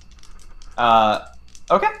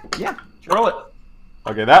 Okay, yeah, roll it.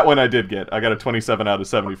 Okay, that one I did get. I got a 27 out of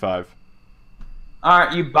 75. All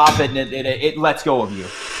right, you bop it, and it lets go of you,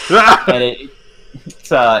 and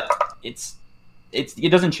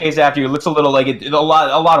it doesn't chase after you. It looks a little like a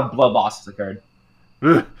lot of blood loss has occurred.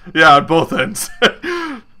 Yeah, on both ends.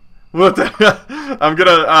 What the hell? I'm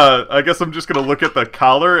gonna, I guess I'm just gonna look at the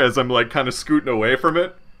collar as I'm like kind of scooting away from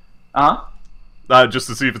it. Uh-huh. just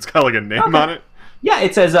to see if it's got like a name on it. Yeah,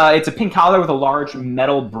 it says it's a pink collar with a large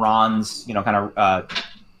metal bronze, kind of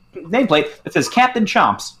nameplate that says Captain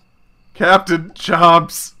Chomps. Captain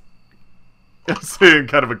Chomps. I'm saying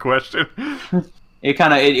kind of a question.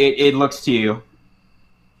 It looks to you,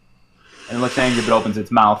 and it looks angry, but opens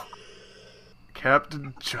its mouth.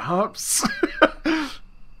 Captain Chomps.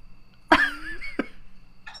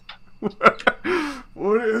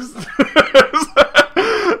 What is this?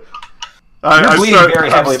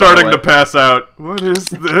 I'm starting to pass out. What is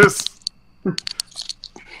this?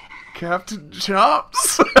 Captain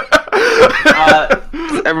Chomps?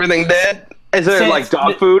 Is everything dead? Is there like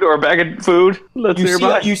dog food or a bag of food that's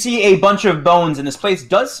nearby? You see a bunch of bones, and this place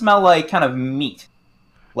does smell like kind of meat.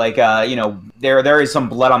 Like, there is some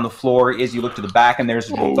blood on the floor as you look to the back, and there's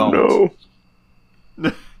bones. No.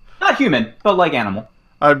 Not human, but like animal.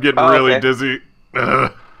 I'm getting really dizzy.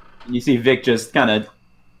 Ugh. You see Vic just kind of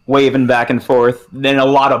waving back and forth, then a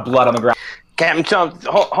lot of blood on the ground. Captain Chomps,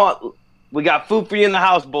 hold, we got food for you in the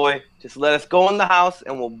house, boy. Just let us go in the house,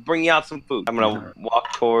 and we'll bring you out some food. I'm gonna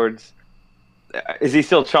walk towards... Is he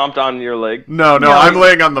still chomped on your leg? No, I'm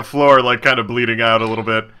laying on the floor, like, kind of bleeding out a little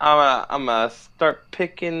bit. I'm gonna start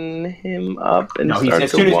picking him up and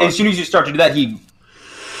as soon as you start to do that, he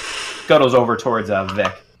scuttles over towards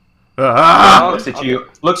Vic. Looks at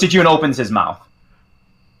you and opens his mouth.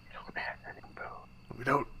 We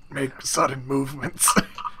don't make sudden movements.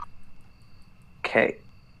 Okay.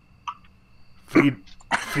 Feed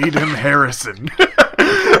him Harrison.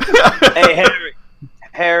 Hey,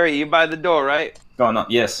 Harry, you by the door, right? Going on.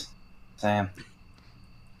 Yes, Sam.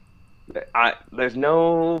 There's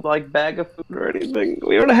no like bag of food or anything.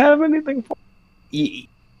 We don't have anything for.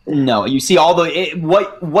 No, you see all the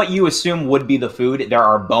what you assume would be the food. There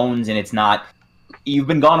are bones, and it's not. You've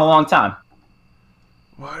been gone a long time.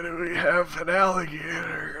 Why do we have an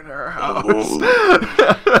alligator in our house?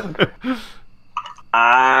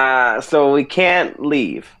 So we can't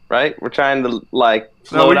leave, right? We're trying to like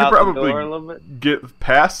float out the door a little bit. Get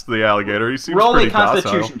past the alligator. He seems Roll pretty a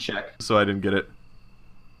Constitution docile. check. So I didn't get it.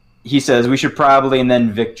 He says we should probably, and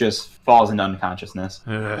then Vic just falls into unconsciousness.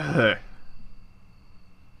 Hey.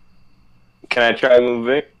 Can I try to move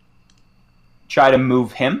Vic? Try to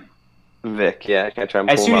move him? Vic, yeah. Can I try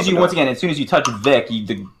and as soon as you touch Vic,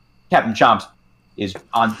 the Captain Chomps is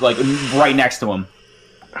on like right next to him.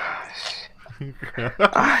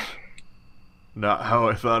 Not how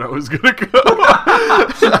I thought it was gonna go.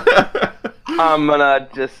 I'm gonna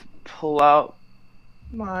just pull out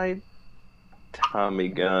my Tommy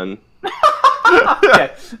gun.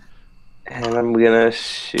 Okay. And I'm gonna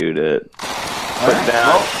shoot it. Put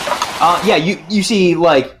down. Yeah, you see,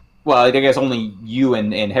 like, well, I guess only you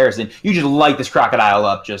and Harrison, you just light this crocodile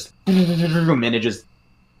up, just, and it just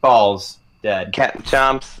falls dead. Captain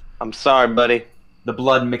Chomps, I'm sorry, buddy. The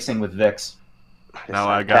blood mixing with Vic's. Now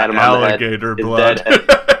I got alligator blood.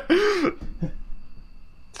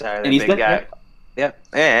 Sorry, that big guy. Yep,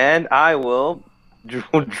 and I will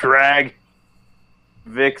drag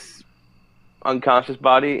Vic's unconscious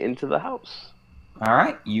body into the house. All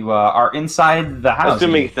right, you are inside the house.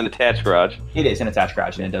 Assuming it's an attached garage. It is an attached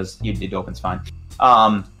garage, and it opens fine.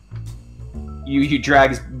 You drag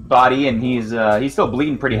his body, and he's still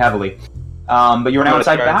bleeding pretty heavily. But you're now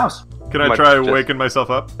inside the house. Can I try waking myself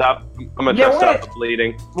up? Stop. I'm gonna try to stop the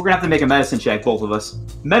bleeding. We're gonna have to make a medicine check, both of us.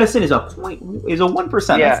 Medicine is a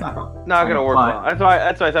 1%. Yeah, that's not gonna work well. That's why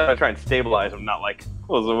I thought I'd try and stabilize him, not like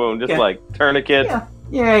close the wound, just like tourniquet.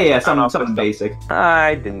 Yeah, something basic.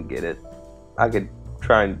 I didn't get it. I could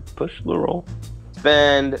try and push the roll.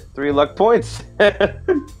 Spend 3 luck points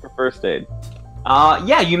for first aid.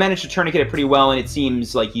 Yeah, you managed to tourniquet it pretty well, and it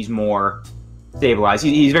seems like he's more stabilized.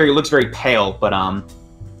 He looks very pale, but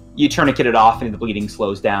you tourniquet it off, and the bleeding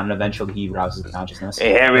slows down, and eventually he rouses consciousness.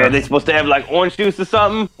 Hey, Harry, are they supposed to have like orange juice or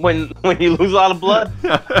something when you lose a lot of blood?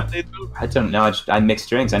 I don't know. I mix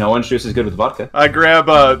drinks. I know orange juice is good with vodka. I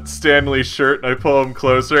grab Stanley's shirt and I pull him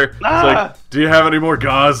closer. It's like, do you have any more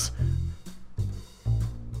gauze?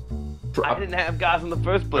 I didn't have gauze in the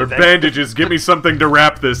first place. Or bandages. Give me something to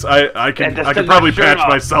wrap this. I can probably patch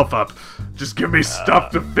myself up. Just give me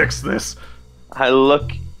stuff to fix this.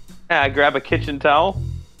 I grab a kitchen towel.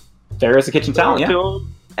 There is a kitchen towel, yeah. To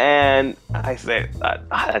him, and I say,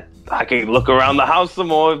 I can look around the house some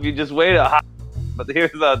more if you just wait but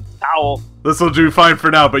here's a towel. This'll do fine for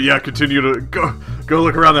now, but yeah, continue to go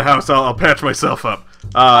look around the house. I'll patch myself up.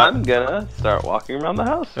 I'm gonna start walking around the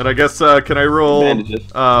house. And I guess can I roll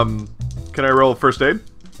bandages. Can I roll first aid?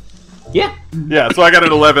 Yeah. Yeah, so I got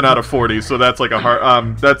an 11 out of 40, so that's like a hard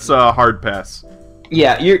hard pass.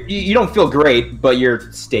 Yeah, you don't feel great, but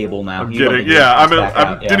you're stable now. I'm You don't getting, think yeah, you're I back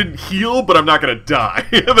out, didn't heal, but I'm not gonna die.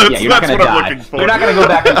 you're not that's gonna what die. I'm looking for. You're not gonna go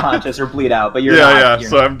back unconscious or bleed out, but you're yeah, not. yeah. You're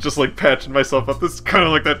So not. I'm just like patching myself up. This is kind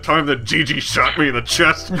of like that time that Gigi shot me in the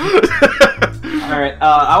chest. All right,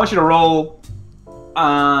 I want you to roll.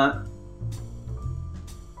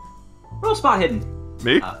 Roll spot hidden.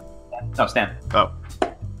 Me? No, Stan.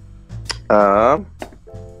 Oh.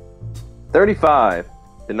 35.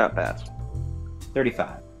 Did not pass.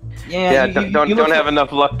 35. Yeah, you don't have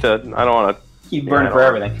enough luck to. I don't want to. keep burning for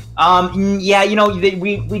everything. Yeah, you know,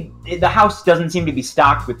 the house doesn't seem to be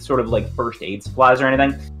stocked with sort of like first aid supplies or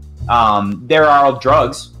anything. There are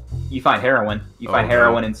drugs. You find heroin. You find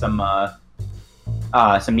heroin and some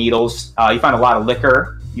needles. You find a lot of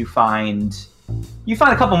liquor. You find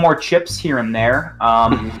a couple more chips here and there.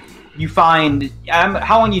 You find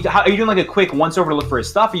are you doing like a quick once over to look for his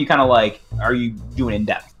stuff? Or you kind of like are you doing in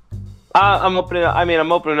depth? I'm opening up. I mean,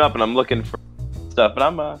 I'm opening up and I'm looking for stuff,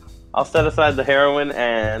 but I'll set aside the heroin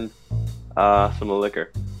and some of the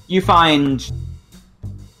liquor. You find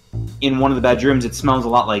in one of the bedrooms, it smells a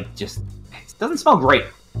lot like it doesn't smell great.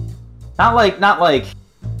 Not like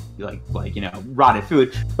you know rotted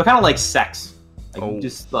food, but kind of like sex.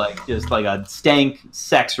 Just like a stank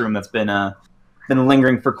sex room that's been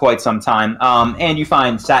lingering for quite some time. And you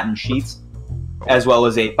find satin sheets, as well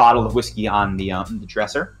as a bottle of whiskey on the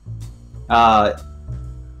dresser.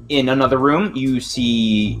 In another room, you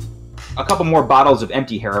see a couple more bottles of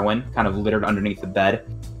empty heroin, kind of littered underneath the bed.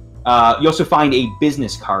 You also find a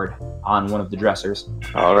business card on one of the dressers.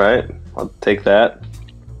 All right, I'll take that.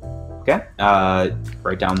 Okay.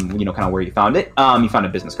 Write down, you know, kind of where you found it. You found a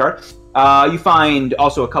business card. You find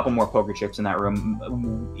also a couple more poker chips in that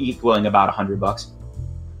room, equaling about $100.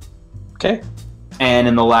 Okay. And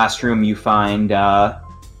in the last room, you find a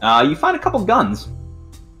couple guns.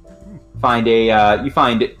 You find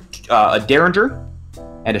a Derringer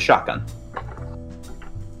and a shotgun.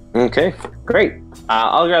 Okay, great.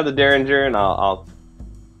 I'll grab the Derringer and I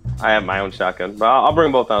have my own shotgun, but I'll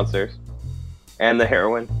bring both downstairs, and the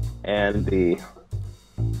heroin and the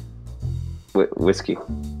whiskey.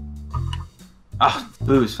 Oh,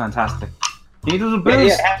 booze, fantastic. You need a little booze?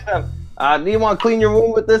 Yeah, have some. Do you want to clean your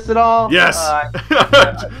wound with this at all? Yes.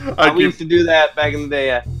 We used to do that back in the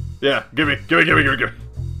day. Yeah, give me.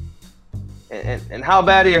 And how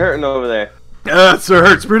bad are you hurting over there? It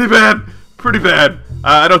hurts pretty bad.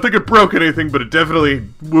 I don't think it broke anything, but it definitely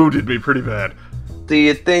wounded me pretty bad. Do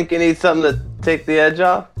you think you need something to take the edge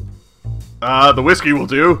off? The whiskey will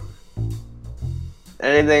do.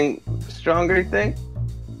 Anything stronger, you think?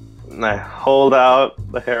 And I hold out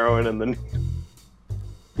the heroin and the...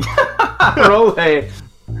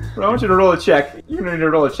 I want you to roll a check. You're gonna need to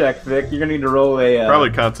roll a check, Vic. You're gonna need to roll a... Probably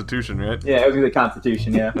Constitution, right? Yeah, it would be the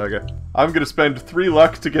Constitution, yeah. Okay. I'm gonna spend 3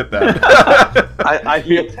 luck to get that. I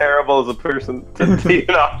feel terrible as a person to take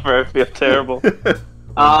it off. I feel terrible.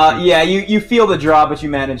 Yeah, you feel the draw, but you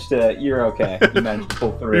managed to... You're okay. You managed to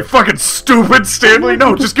pull through. You fucking stupid, Stanley!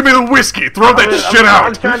 No, just give me the whiskey! Throw that shit out!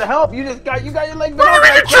 I'm trying to help. You got your leg... What do you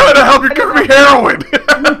mean you're trying to help? You're giving me heroin!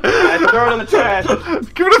 I throw it in the trash.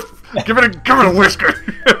 Give it a whiskey!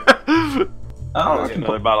 I'll get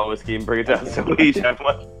another bottle of whiskey and bring it down so we each have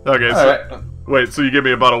one. Okay, so... Wait, so you give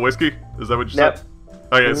me a bottle of whiskey? Is that what you said?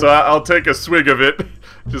 Okay, so I'll take a swig of it,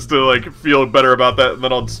 just to, like, feel better about that, and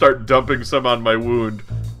then I'll start dumping some on my wound.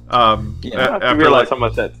 I realize how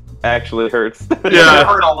much that actually hurts. Yeah, It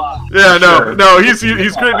hurt a lot. Yeah, no, he's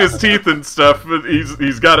gritting his teeth and stuff, but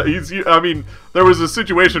I mean, there was a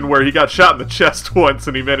situation where he got shot in the chest once,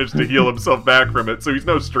 and he managed to heal himself back from it, so he's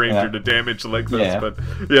no stranger to damage like this, but,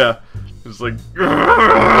 yeah. It's like... and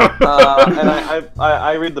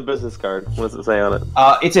I read the business card. What does it say on it?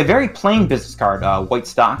 It's a very plain business card, white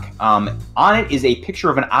stock. On it is a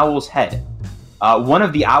picture of an owl's head. One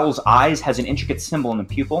of the owl's eyes has an intricate symbol in the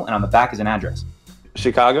pupil, and on the back is an address.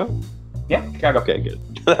 Chicago? Yeah, Chicago. Okay, good.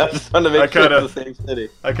 I just wanted to make sure it's the same city.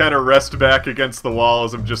 I kind of rest back against the wall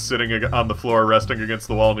as I'm just sitting on the floor, resting against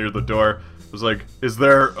the wall near the door. I was like, is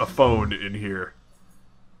there a phone in here?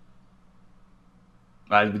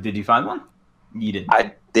 Did you find one? You didn't.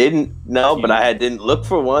 I didn't know, but I didn't look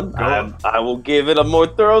for one. I will give it a more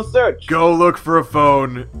thorough search. Go look for a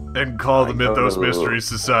phone and call the Mythos Mystery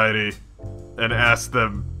Society and ask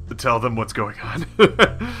them to tell them what's going on.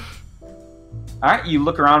 Alright, you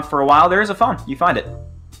look around for a while. There is a phone. You find it.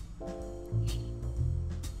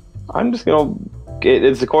 I'm just gonna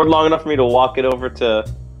is the cord long enough for me to walk it over to...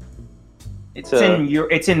 It's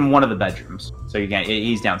in one of the bedrooms. So you can't...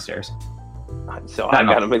 He's downstairs. So I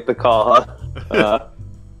gotta make the call, huh?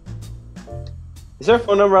 Is there a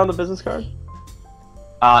phone number on the business card?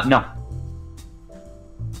 No.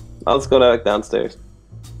 I'll just go back downstairs.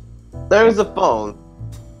 There's a phone,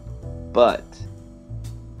 but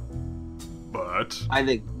I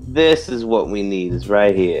think this is what we need. Is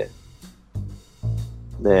right here.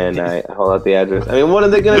 Then I hold out the address. I mean, what are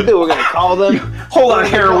they gonna do? We're gonna call them. Hold on,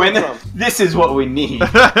 heroin. This is what we need.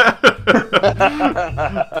 And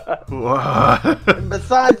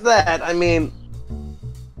besides that, I mean,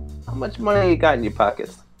 how much money you got in your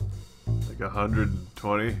pockets? Like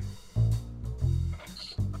 120.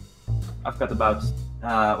 I've got about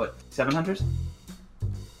 700.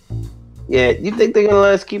 Yeah, you think they're gonna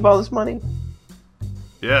let us keep all this money?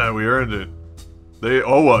 Yeah, we earned it. They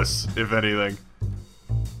owe us, if anything.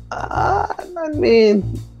 I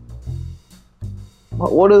mean,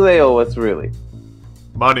 what do they owe us, really?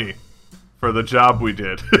 Money. For the job we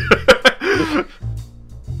did.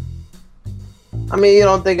 I mean, you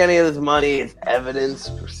don't think any of this money is evidence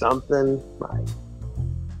for something? Like,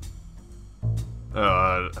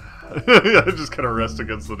 I just kind of rest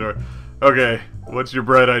against the door. Okay, what's your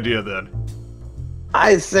bright idea then?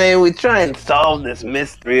 I say we try and solve this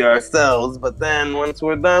mystery ourselves, but then once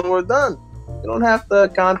we're done, we're done. You don't have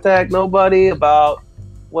to contact nobody about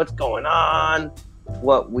what's going on,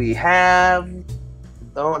 what we have,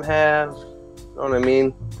 don't have. You know what I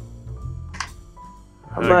mean?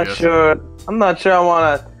 I'm not sure I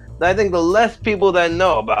want to. I think the less people that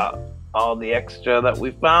know about all the extra that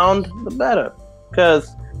we found, the better.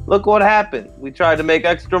 Because look what happened. We tried to make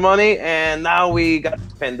extra money, and now we got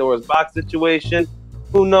Pandora's box situation.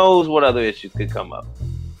 Who knows what other issues could come up?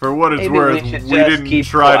 For what it's Maybe worth, we we didn't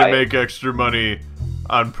try to quiet. make extra money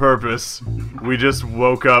on purpose. We just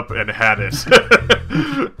woke up and had it.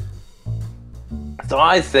 So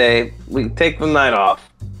I say we take the night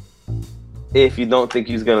off. If you don't think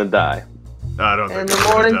he's gonna die. I don't In think the I'm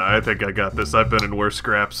gonna morning? die. I think I got this. I've been in worse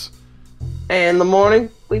scraps. And in the morning,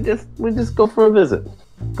 we just go for a visit.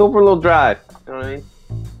 Go for a little drive. You know what I mean?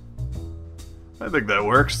 I think that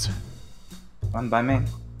works. Fun by me.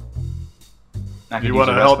 You want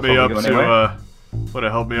to help me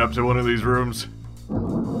up to one of these rooms?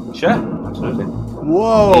 Sure, absolutely.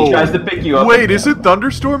 Whoa! He tries to pick you up. Wait, is it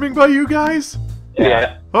thunderstorming by you guys?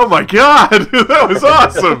 Yeah. Oh my god! That was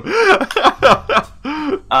awesome!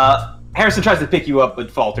 Harrison tries to pick you up,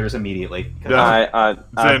 but falters immediately. Yeah. I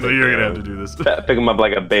Stanley, you're gonna have to do this. pick him up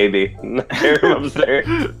like a baby. Carry him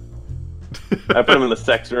upstairs. I put him in the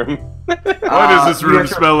sex room. Why does this room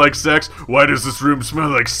smell like sex? Why does this room smell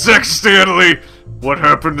like sex, Stanley? What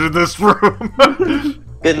happened in this room?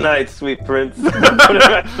 Good night, sweet prince. Put him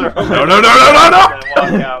back in the room. No.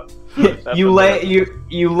 Walk out. You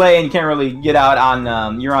lay and can't really get out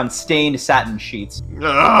on. You're on stained satin sheets.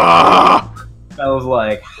 Ah! Smells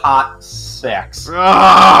like hot sex.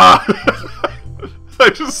 Ah! I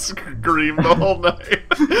just screamed the whole night.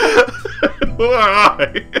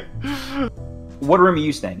 Why? What room are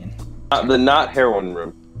you staying in? The not heroin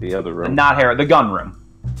room. The other room. The gun room.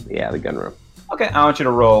 Yeah, the gun room. Okay, I want you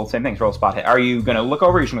to roll. Same things. Roll spot hit. Are you gonna look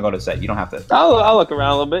over? Or are you just gonna go to the set? You don't have to. I'll look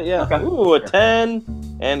around a little bit. Yeah. Okay. Ooh, a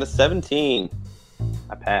 10 and a 17.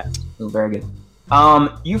 I passed. Ooh, very good.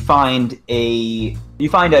 You find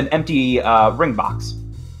an empty ring box.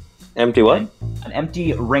 Empty what? An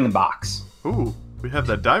empty ring box. Ooh, we have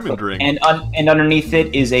that diamond ring. And underneath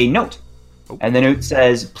it is a note. Oh. And the note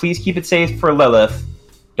says, "Please keep it safe for Lilith.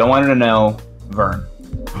 Don't want her to know, Vern."